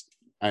madness,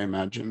 I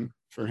imagine,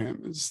 for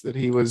him, is that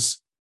he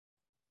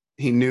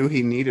knew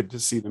he needed to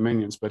see the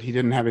Minions, but he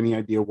didn't have any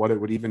idea what it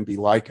would even be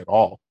like at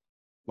all.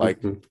 Like.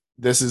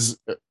 This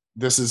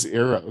is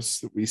Eros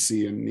that we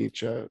see in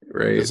Nietzsche,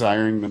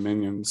 desiring the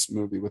Minions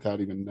movie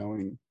without even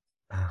knowing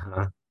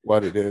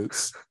what it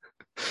is.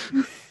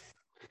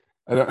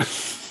 I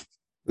don't.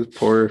 The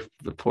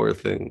poor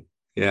thing.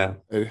 Yeah,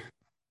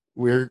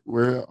 we're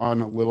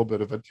on a little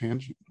bit of a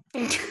tangent,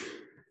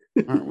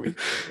 aren't we?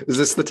 Is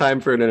this the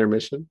time for an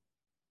intermission?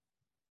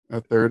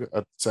 A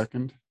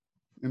second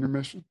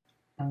intermission.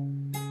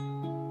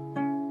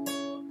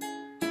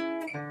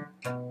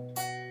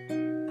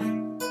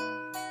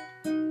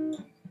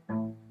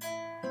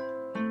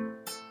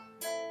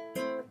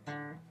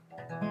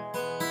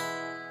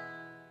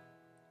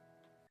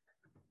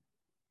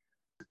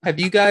 Have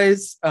you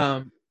guys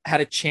had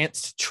a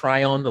chance to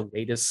try on the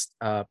latest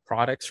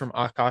products from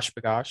Akash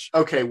Bagash?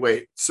 Okay,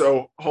 wait.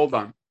 So hold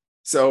on.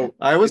 So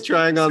I was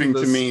trying on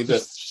the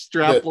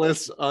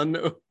strapless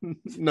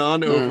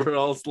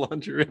non-overalls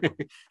lingerie.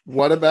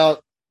 What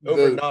about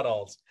not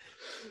alls?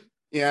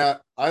 Yeah,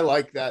 I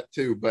like that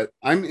too, but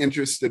I'm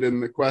interested in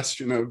the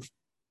question of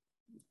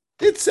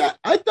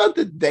I thought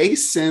that they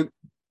sent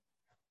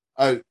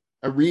a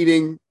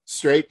reading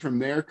straight from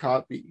their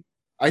copy.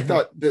 I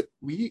thought that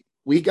we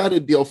got a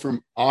deal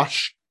from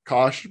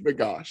Oshkosh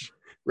B'gosh,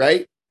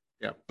 right?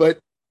 Yeah. But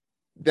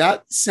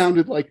that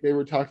sounded like they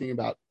were talking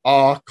about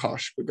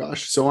Oshkosh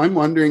B'gosh. So I'm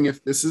wondering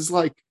if this is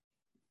like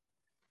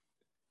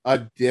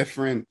a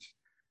different,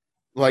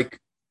 like,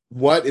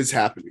 what is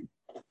happening?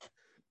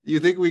 You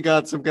think we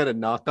got some kind of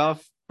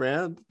knockoff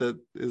brand that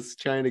is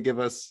trying to get?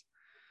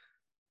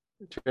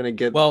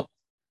 Well,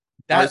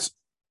 that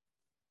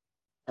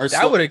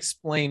would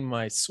explain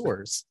my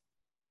source.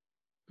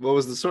 What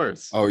was the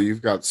source? Oh,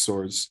 you've got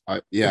sores.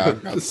 I've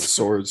got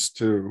sores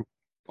too.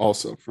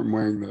 Also from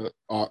wearing the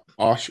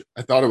Osh.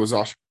 I thought it was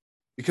Osh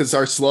because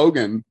our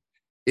slogan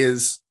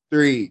is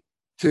 3,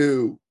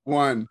 2,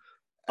 1.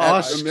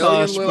 Oshkosh, a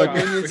million little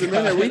minions a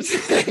minute.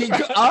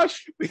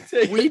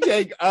 We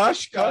take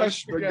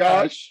Oshkosh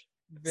B'gosh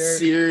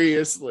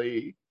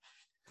seriously,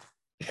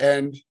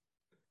 and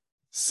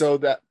so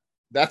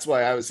that's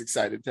why I was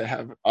excited to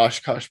have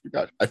Oshkosh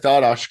B'gosh. I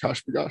thought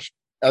Oshkosh B'gosh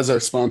as our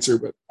sponsor,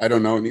 but I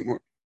don't know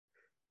anymore.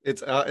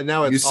 It's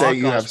now it's you say Oshkosh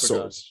you have B'gosh.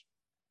 Sores,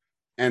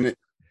 and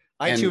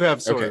I too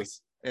have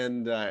sores, okay.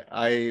 And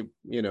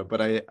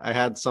but I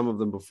had some of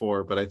them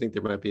before, but I think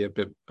there might be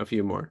a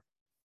few more.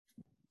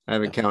 I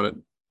haven't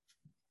counted.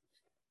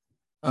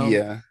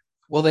 Yeah.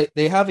 Well,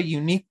 they have a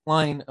unique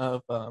line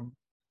of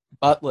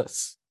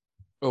buttless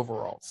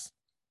overalls.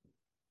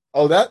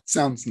 Oh, that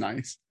sounds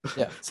nice.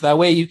 Yeah, so that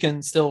way you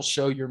can still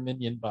show your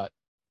minion butt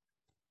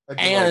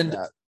and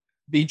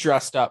be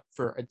dressed up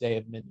for a day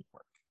of minion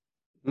work.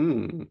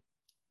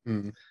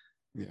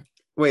 Yeah.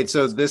 Wait,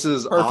 so this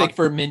is perfect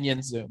for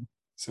Minion Zoom.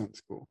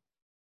 Sounds cool.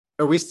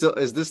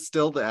 Is this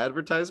still the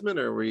advertisement,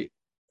 or are we?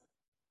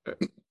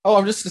 Oh,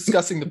 I'm just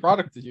discussing the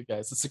product with you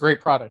guys. It's a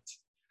great product.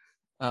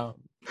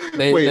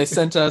 They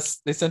sent us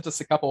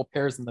a couple of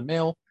pairs in the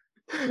mail.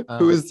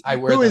 Who is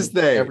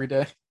they every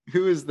day.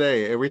 Who is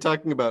they? Are we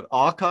talking about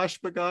Akash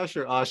Bagosh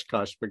or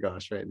Oshkosh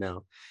Bagosh right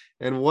now?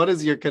 And what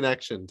is your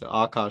connection to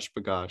Akash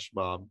Bagosh,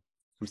 Bob?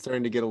 I'm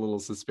starting to get a little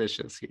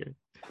suspicious here.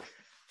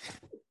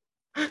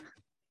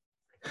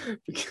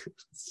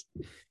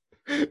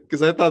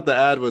 Because I thought the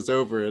ad was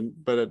over,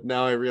 but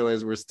now I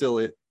realize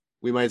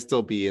we might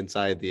still be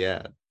inside the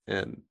ad.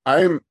 And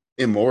I'm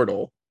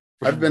immortal.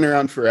 I've been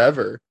around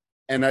forever,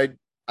 and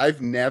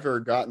I've never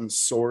gotten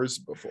sores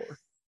before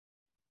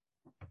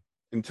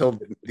until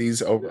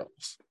these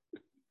overalls.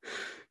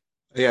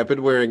 Yeah, I've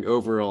been wearing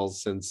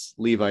overalls since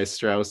Levi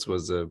Strauss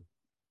was a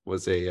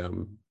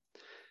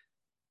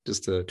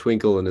just a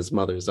twinkle in his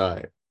mother's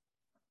eye.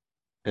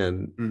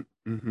 And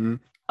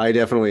I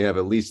definitely have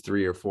at least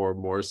 3 or 4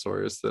 more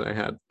sores than I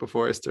had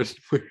before I started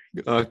wearing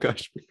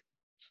Akash.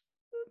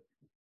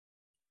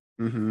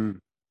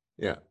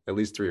 Yeah, at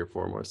least 3 or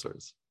 4 more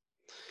sores.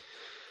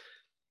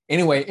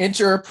 Anyway,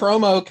 enter a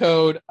promo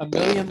code A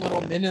Million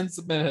Little Minions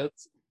a Minute,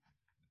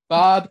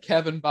 Bob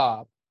Kevin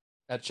Bob,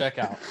 at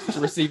checkout to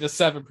receive a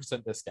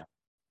 7% discount.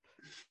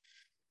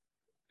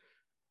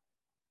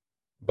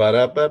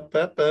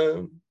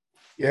 Ba-da-ba-ba-ba.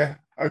 Yeah.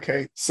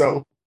 Okay.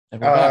 So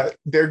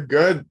they're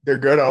good. They're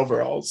good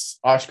overalls.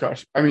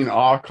 Oshkosh.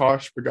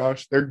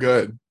 Bagosh. They're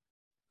good.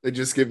 They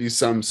just give you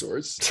some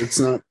sores. It's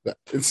not that.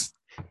 It's,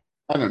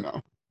 I don't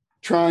know.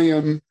 Try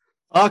them.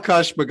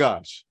 Akash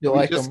Bagosh. You'll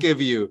like just them.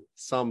 Give you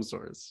some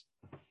sores.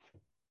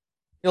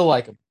 You'll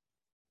like them.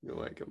 You'll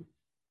like them.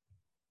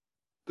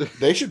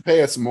 They should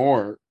pay us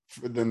more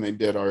than they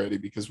did already,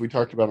 because we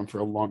talked about them for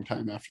a long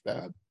time after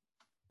that.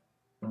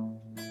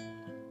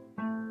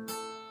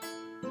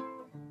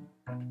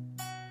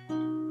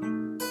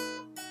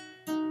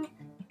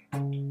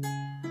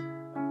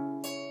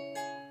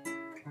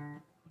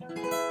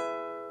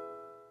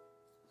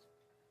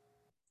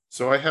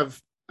 So I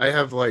have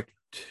like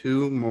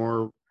 2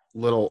 more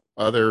little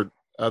other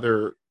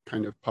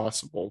kind of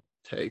possible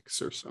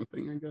takes or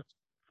something, I guess.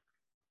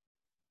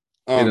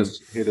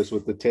 Hit us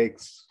with the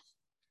takes.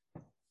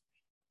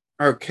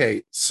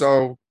 Okay,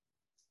 so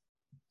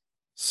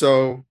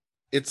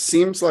it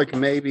seems like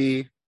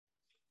maybe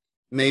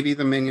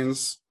the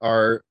minions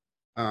are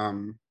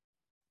a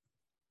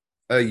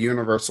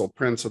universal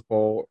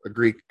principle, a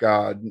Greek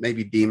god,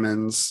 maybe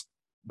demons,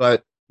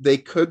 but they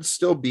could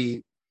still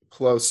be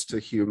close to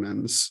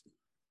humans.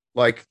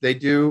 Like they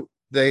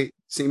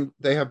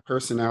have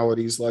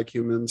personalities like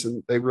humans,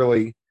 and they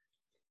really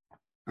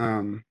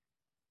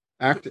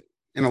act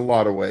in a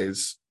lot of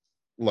ways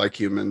like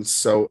humans.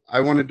 So I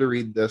wanted to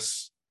read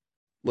this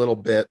little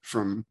bit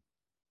from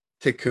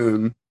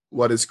Tikkun,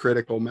 What is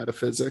Critical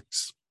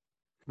Metaphysics?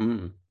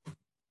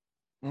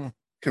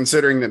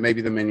 Considering that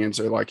maybe the minions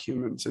are like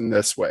humans in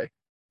this way,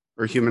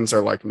 or humans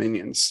are like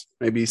minions,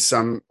 maybe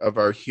some of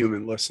our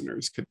human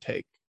listeners could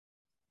take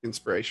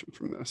inspiration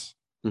from this.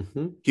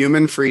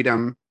 Human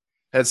freedom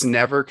has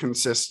never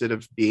consisted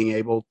of being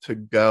able to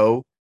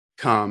go,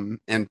 come,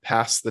 and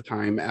pass the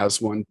time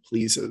as one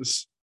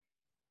pleases.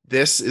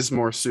 This is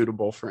more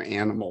suitable for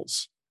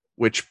animals,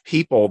 which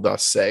people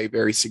thus say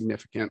very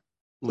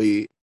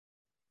significantly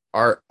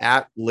are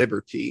at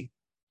liberty,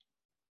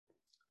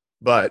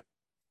 but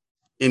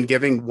in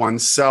giving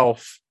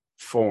oneself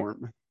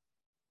form,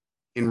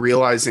 in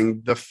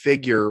realizing the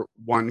figure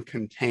one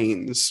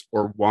contains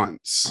or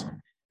wants.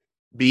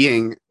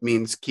 Being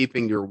means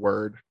keeping your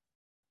word.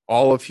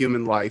 All of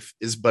human life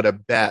is but a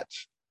bet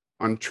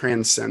on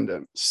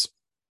transcendence.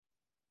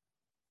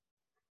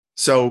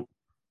 So,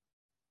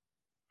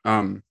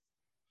 it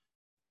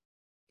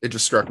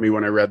just struck me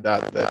when I read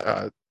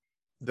that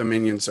the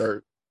minions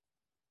are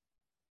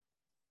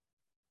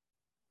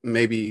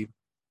maybe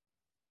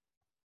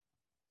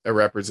a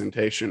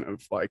representation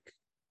of like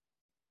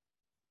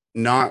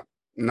not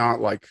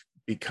like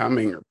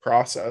becoming or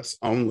process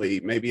only.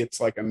 Maybe it's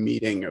like a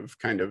meeting of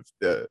kind of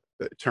the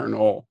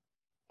eternal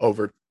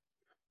overturning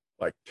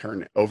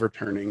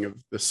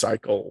of the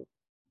cycle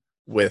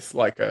with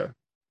like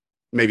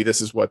maybe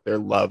this is what their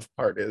love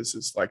part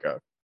is like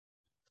a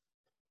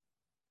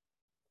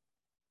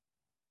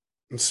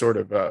sort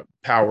of a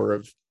power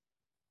of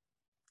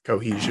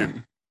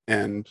cohesion,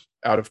 and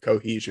out of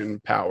cohesion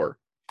power.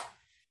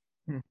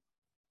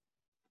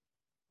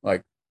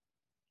 Like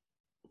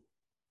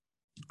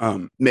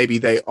maybe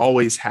they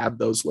always had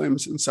those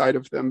limbs inside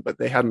of them, but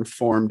they hadn't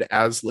formed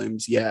as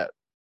limbs yet.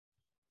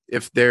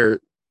 If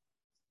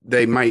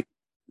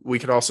we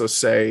could also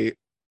say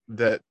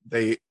that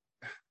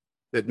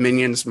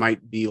minions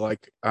might be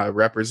like a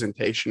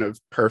representation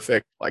of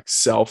perfect like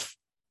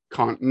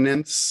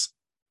self-continence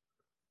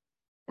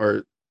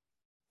or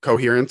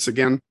coherence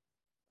again.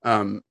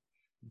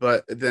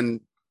 But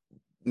then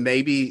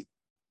maybe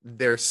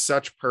they're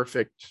such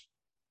perfect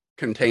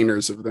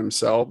containers of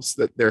themselves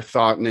that their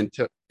thought and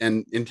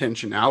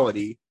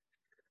intentionality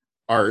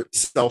are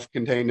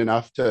self-contained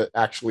enough to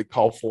actually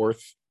call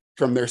forth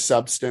from their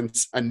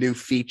substance a new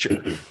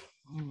feature.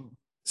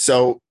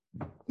 So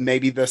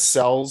maybe the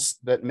cells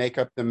that make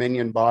up the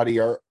minion body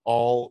are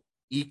all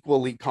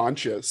equally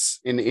conscious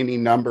in any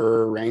number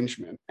or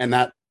arrangement, and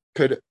that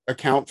could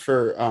account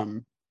for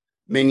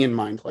minion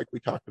mind, like we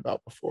talked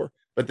about before.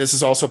 But this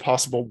is also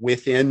possible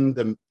within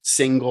the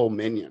single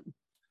minion,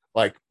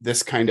 like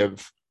this kind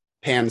of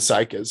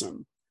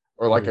panpsychism,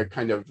 or like a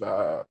kind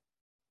of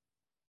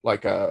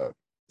like a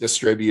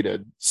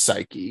distributed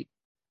psyche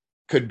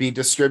could be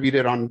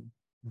distributed on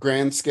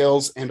grand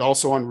scales and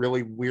also on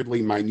really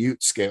weirdly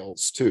minute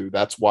scales too.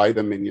 That's why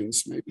the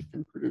minions maybe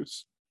can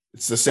produce.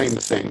 It's the same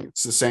thing.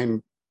 It's the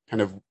same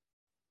kind of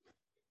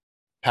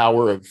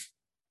power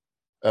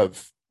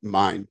of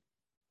mind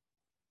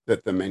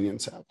that the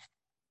minions have.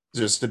 It's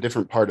just a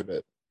different part of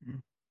it.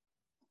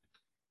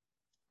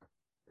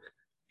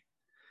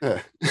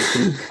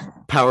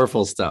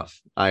 Powerful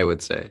stuff, I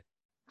would say.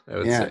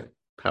 Say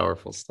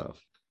powerful stuff.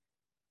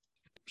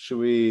 Should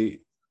we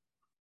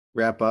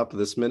wrap up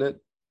this minute?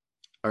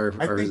 I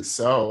think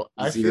so.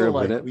 I feel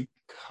like we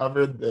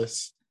covered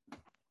this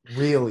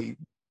really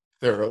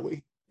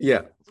thoroughly.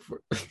 Yeah.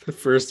 The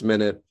first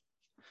minute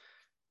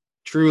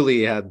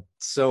truly had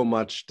so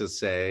much to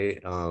say.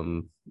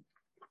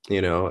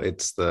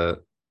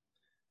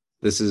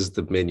 This is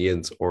the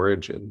Minions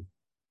origin.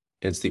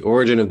 It's the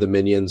origin of the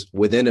Minions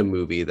within a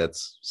movie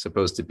that's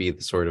supposed to be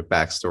the sort of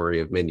backstory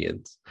of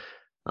Minions.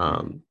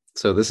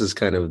 So this is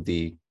kind of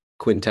the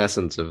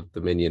quintessence of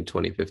the Minion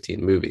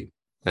 2015 movie.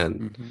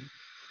 And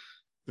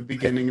the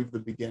beginning of the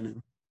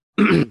beginning.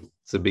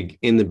 It's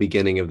in the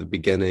beginning of the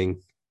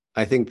beginning.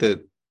 I think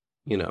that,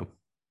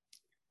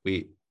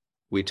 we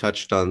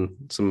touched on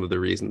some of the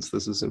reasons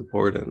this is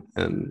important.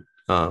 And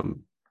I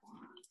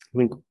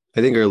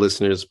think our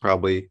listeners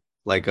probably,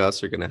 like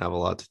us, are going to have a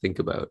lot to think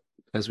about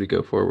as we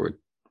go forward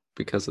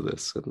because of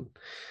this. And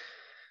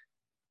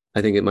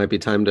I think it might be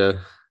time to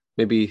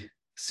maybe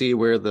see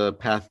where the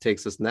path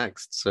takes us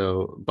next.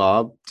 So,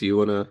 Bob, do you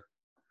want to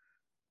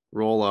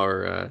roll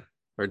our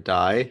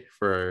die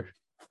for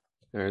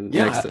our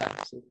next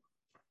episode?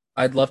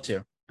 I'd love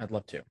to.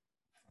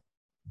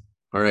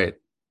 All right.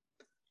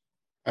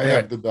 I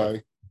have the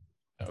die.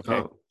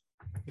 Okay.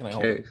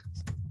 Okay.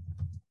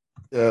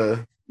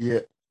 Yeah.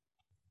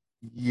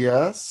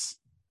 Yes.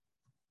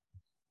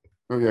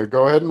 Oh yeah,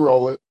 go ahead and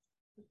roll it.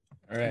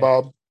 All right,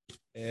 Bob.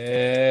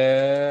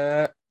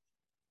 It's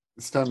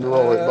time to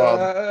roll it,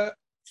 Bob.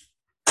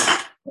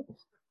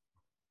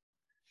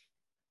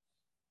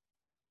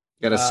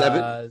 Got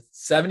a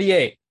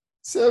 78.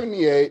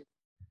 78.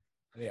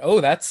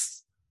 Oh,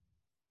 that's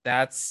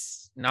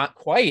not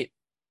quite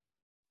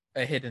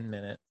a hidden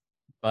minute,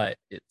 but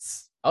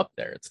it's up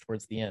there. It's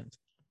towards the end.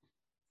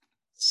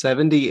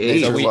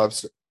 78.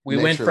 So we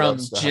went from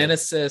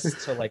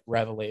Genesis to like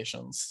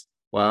Revelations.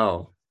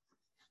 Wow,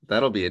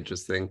 that'll be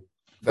interesting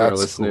for our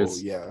listeners.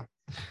 Cool, yeah.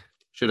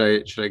 Should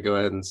I go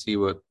ahead and see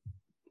where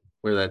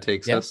that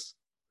takes us?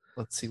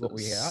 Let's see what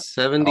we got.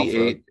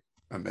 78.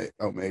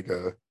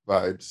 Omega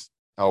vibes.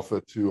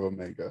 Alpha to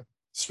Omega.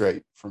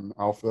 Straight from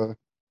Alpha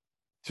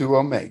to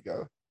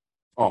Omega.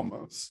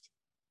 Almost.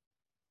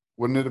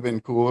 Wouldn't it have been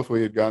cool if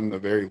we had gotten the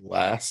very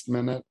last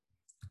minute?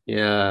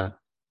 Yeah.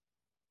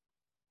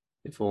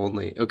 If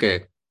only. Okay.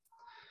 I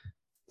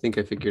think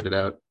I figured it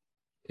out.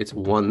 It's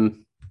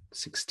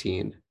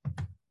 1:16.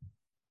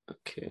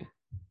 Okay.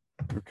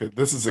 Okay,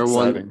 this is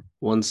exciting.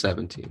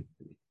 1:17.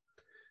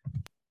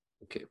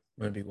 Okay.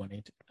 Would be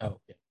 1:18. Oh,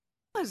 yeah.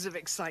 Buzz of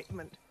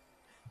excitement.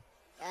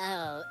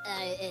 Oh,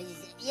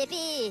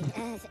 yippee!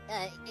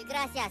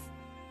 Gracias.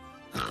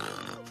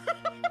 Oh,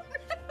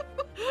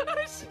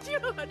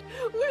 Stuart,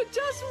 we're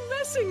just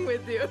messing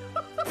with you.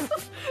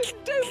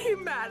 Don't be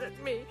mad at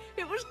me.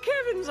 It was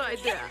Kevin's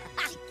idea.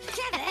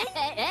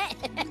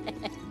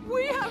 Kevin?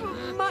 We have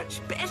a much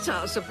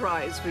better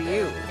surprise for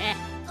you.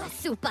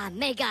 Super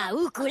mega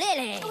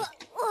ukulele.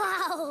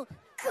 Wow,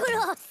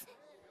 gross.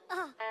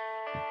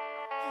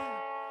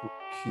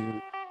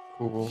 Cute,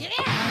 cool.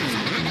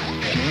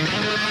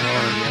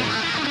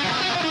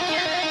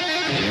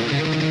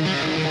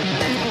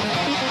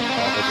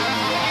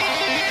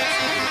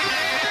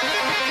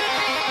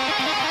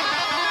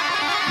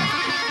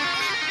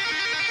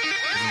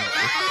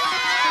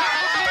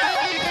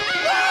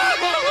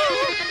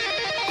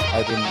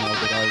 I didn't know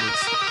that I was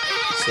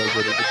so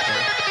good at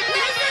guitar.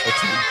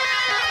 That's me.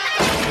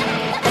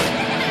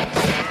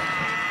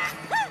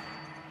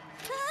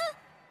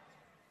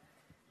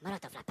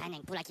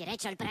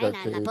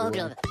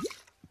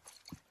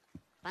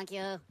 Thank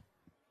you.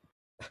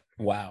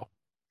 Wow.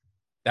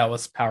 That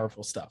was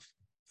powerful stuff.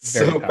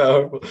 Very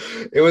powerful.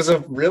 It was a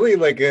really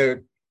like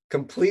a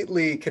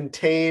completely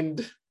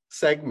contained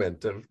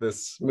segment of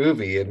this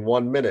movie in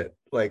 1 minute.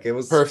 Like it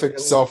was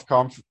perfect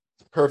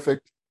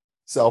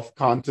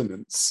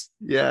self-continence.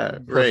 Yeah,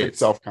 perfect right.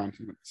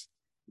 Self-continence.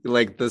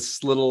 Like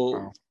this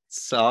little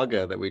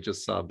saga that we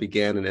just saw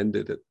began and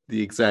ended at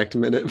the exact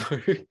minute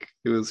mark.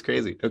 It was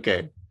crazy.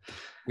 Okay.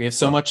 We have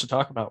so much to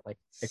talk about. Like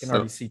I can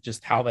already see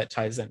just how that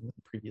ties in with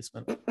the previous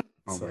minute.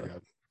 Oh my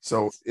God.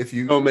 So if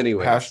you many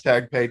ways.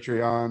 hashtag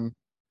Patreon,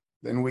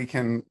 then we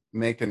can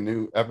make a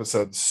new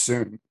episode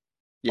soon.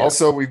 Yeah.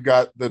 Also, we've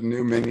got the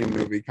new Minion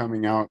movie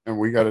coming out, and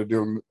we got to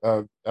do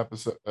a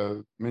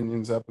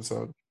Minions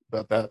episode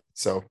about that.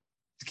 So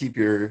to keep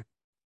your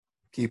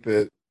keep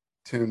it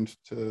tuned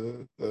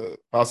to the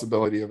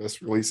possibility of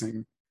us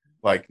releasing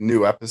like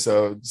new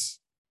episodes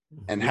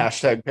and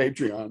hashtag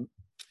Patreon.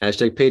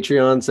 Hashtag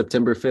Patreon,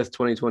 September 5th,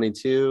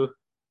 2022,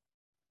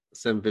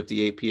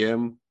 7:58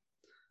 p.m.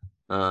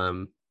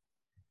 And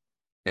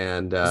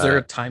is there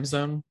a time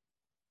zone?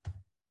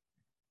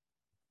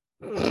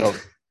 Oh,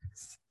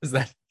 is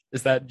that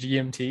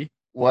GMT?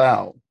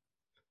 Wow.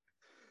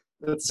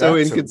 That's so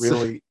inconsistent.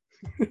 Really,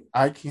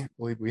 I can't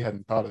believe we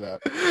hadn't thought of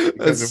that.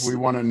 Because if we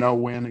want to know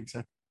when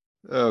exactly.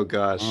 Oh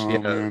gosh. Oh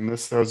man,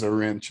 this throws a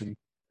wrench in.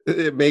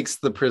 It makes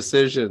the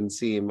precision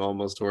seem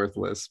almost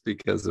worthless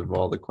because of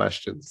all the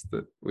questions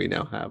that we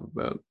now have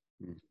about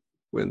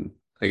when.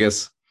 I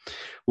guess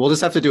we'll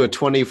just have to do a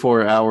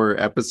 24-hour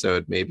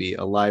episode, maybe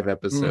a live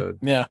episode.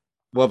 Yeah,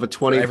 we'll have a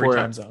 24 for every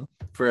time zone.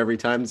 For every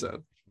time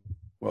zone.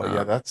 Well,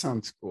 yeah, that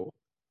sounds cool.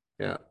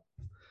 Yeah.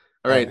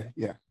 All right.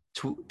 Yeah.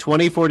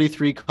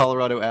 2043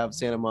 Colorado Ave,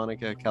 Santa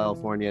Monica,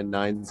 California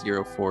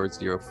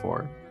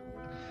 90404.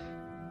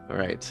 All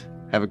right.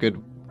 Have a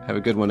good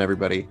one,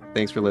 everybody.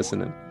 Thanks for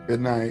listening. Good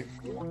night.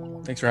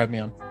 Thanks for having me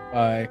on.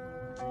 Bye.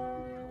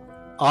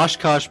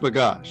 Oshkosh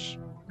Bagosh.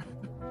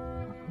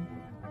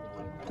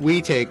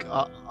 We take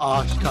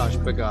Oshkosh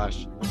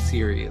Bagosh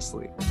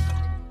seriously.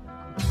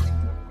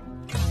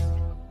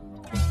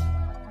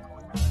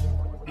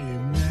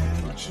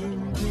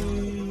 Imagine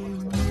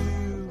being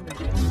you.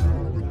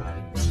 I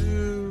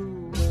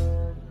do.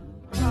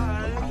 I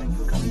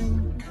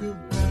think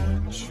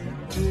about you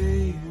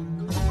day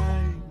and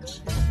night.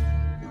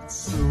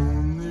 It's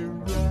only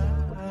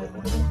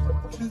right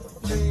to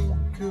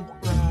think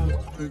about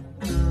the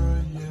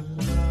girl you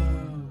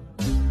love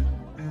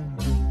and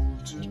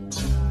hold her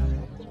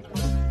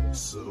tight.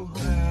 So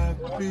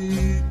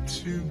happy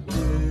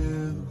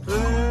together.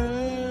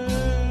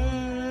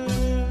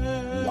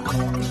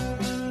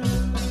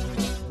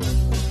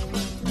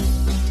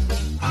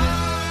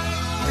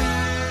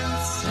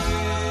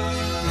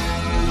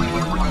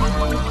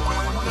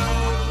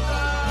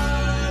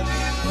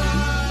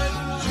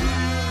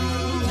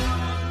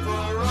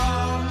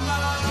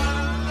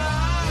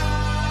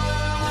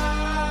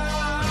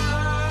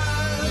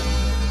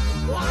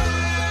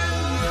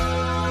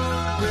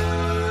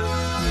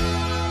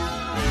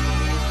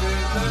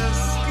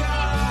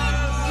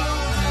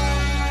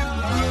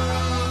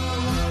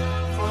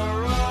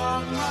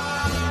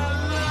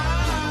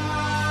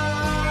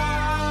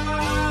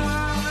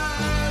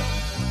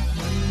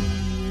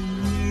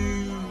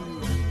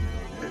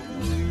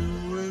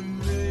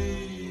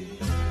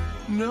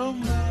 No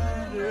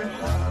matter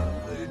how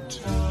they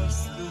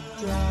toss the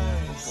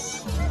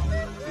dice,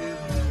 it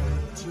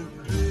had to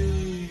be.